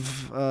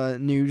negative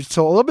news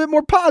to a little bit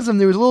more positive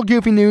news, a little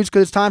goofy news,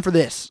 because it's time for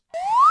this.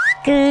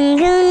 Goon,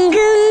 goon,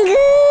 goon, goon.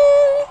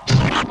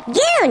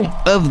 Goon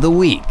of the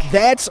Week.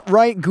 That's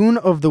right, Goon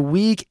of the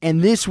Week.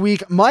 And this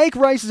week, Mike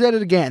Rice is at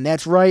it again.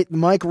 That's right,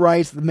 Mike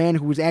Rice, the man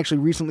who was actually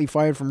recently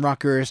fired from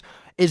Rutgers,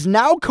 is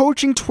now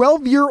coaching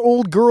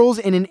 12-year-old girls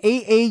in an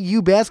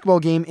AAU basketball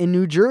game in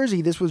New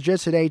Jersey. This was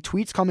just today.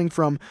 Tweets coming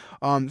from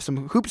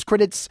some hoops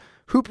critics.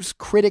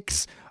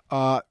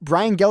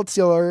 Brian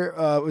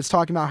Geltzeler was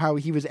talking about how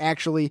he was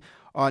actually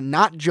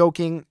not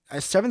joking. A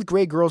 7th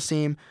grade girls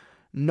team.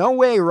 No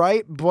way,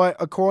 right? But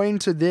according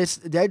to this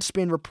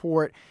Deadspin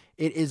report,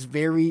 it is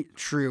very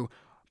true.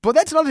 But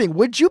that's another thing.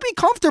 Would you be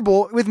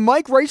comfortable with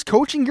Mike Rice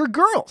coaching your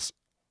girls?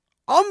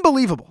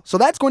 Unbelievable. So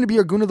that's going to be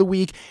our Goon of the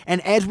Week.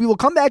 And as we will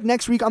come back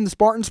next week on the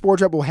Spartan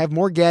Sports Wrap, we'll have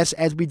more guests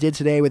as we did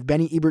today with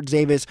Benny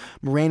Ebert-Zavis,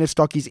 Miranda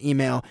Stuckey's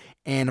email,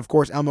 and of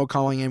course Elmo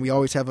calling in. We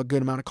always have a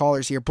good amount of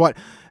callers here. But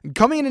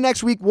coming into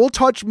next week, we'll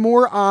touch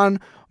more on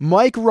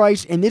Mike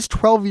Rice and this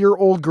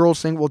 12-year-old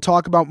girls thing. We'll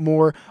talk about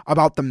more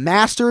about the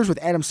Masters with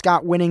Adam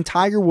Scott winning,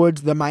 Tiger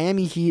Woods, the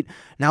Miami Heat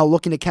now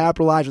looking to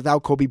capitalize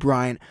without Kobe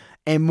Bryant,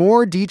 and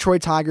more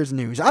Detroit Tigers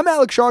news. I'm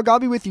Alex Sharg. I'll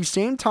be with you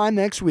same time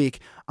next week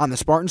on the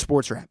Spartan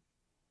Sports Wrap.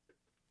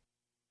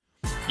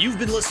 You've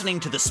been listening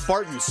to the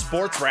Spartan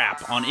Sports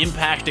Wrap on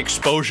Impact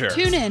Exposure.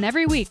 Tune in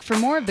every week for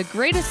more of the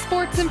greatest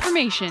sports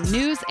information,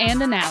 news,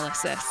 and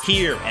analysis.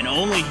 Here and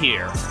only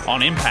here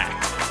on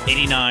Impact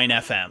 89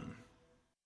 FM.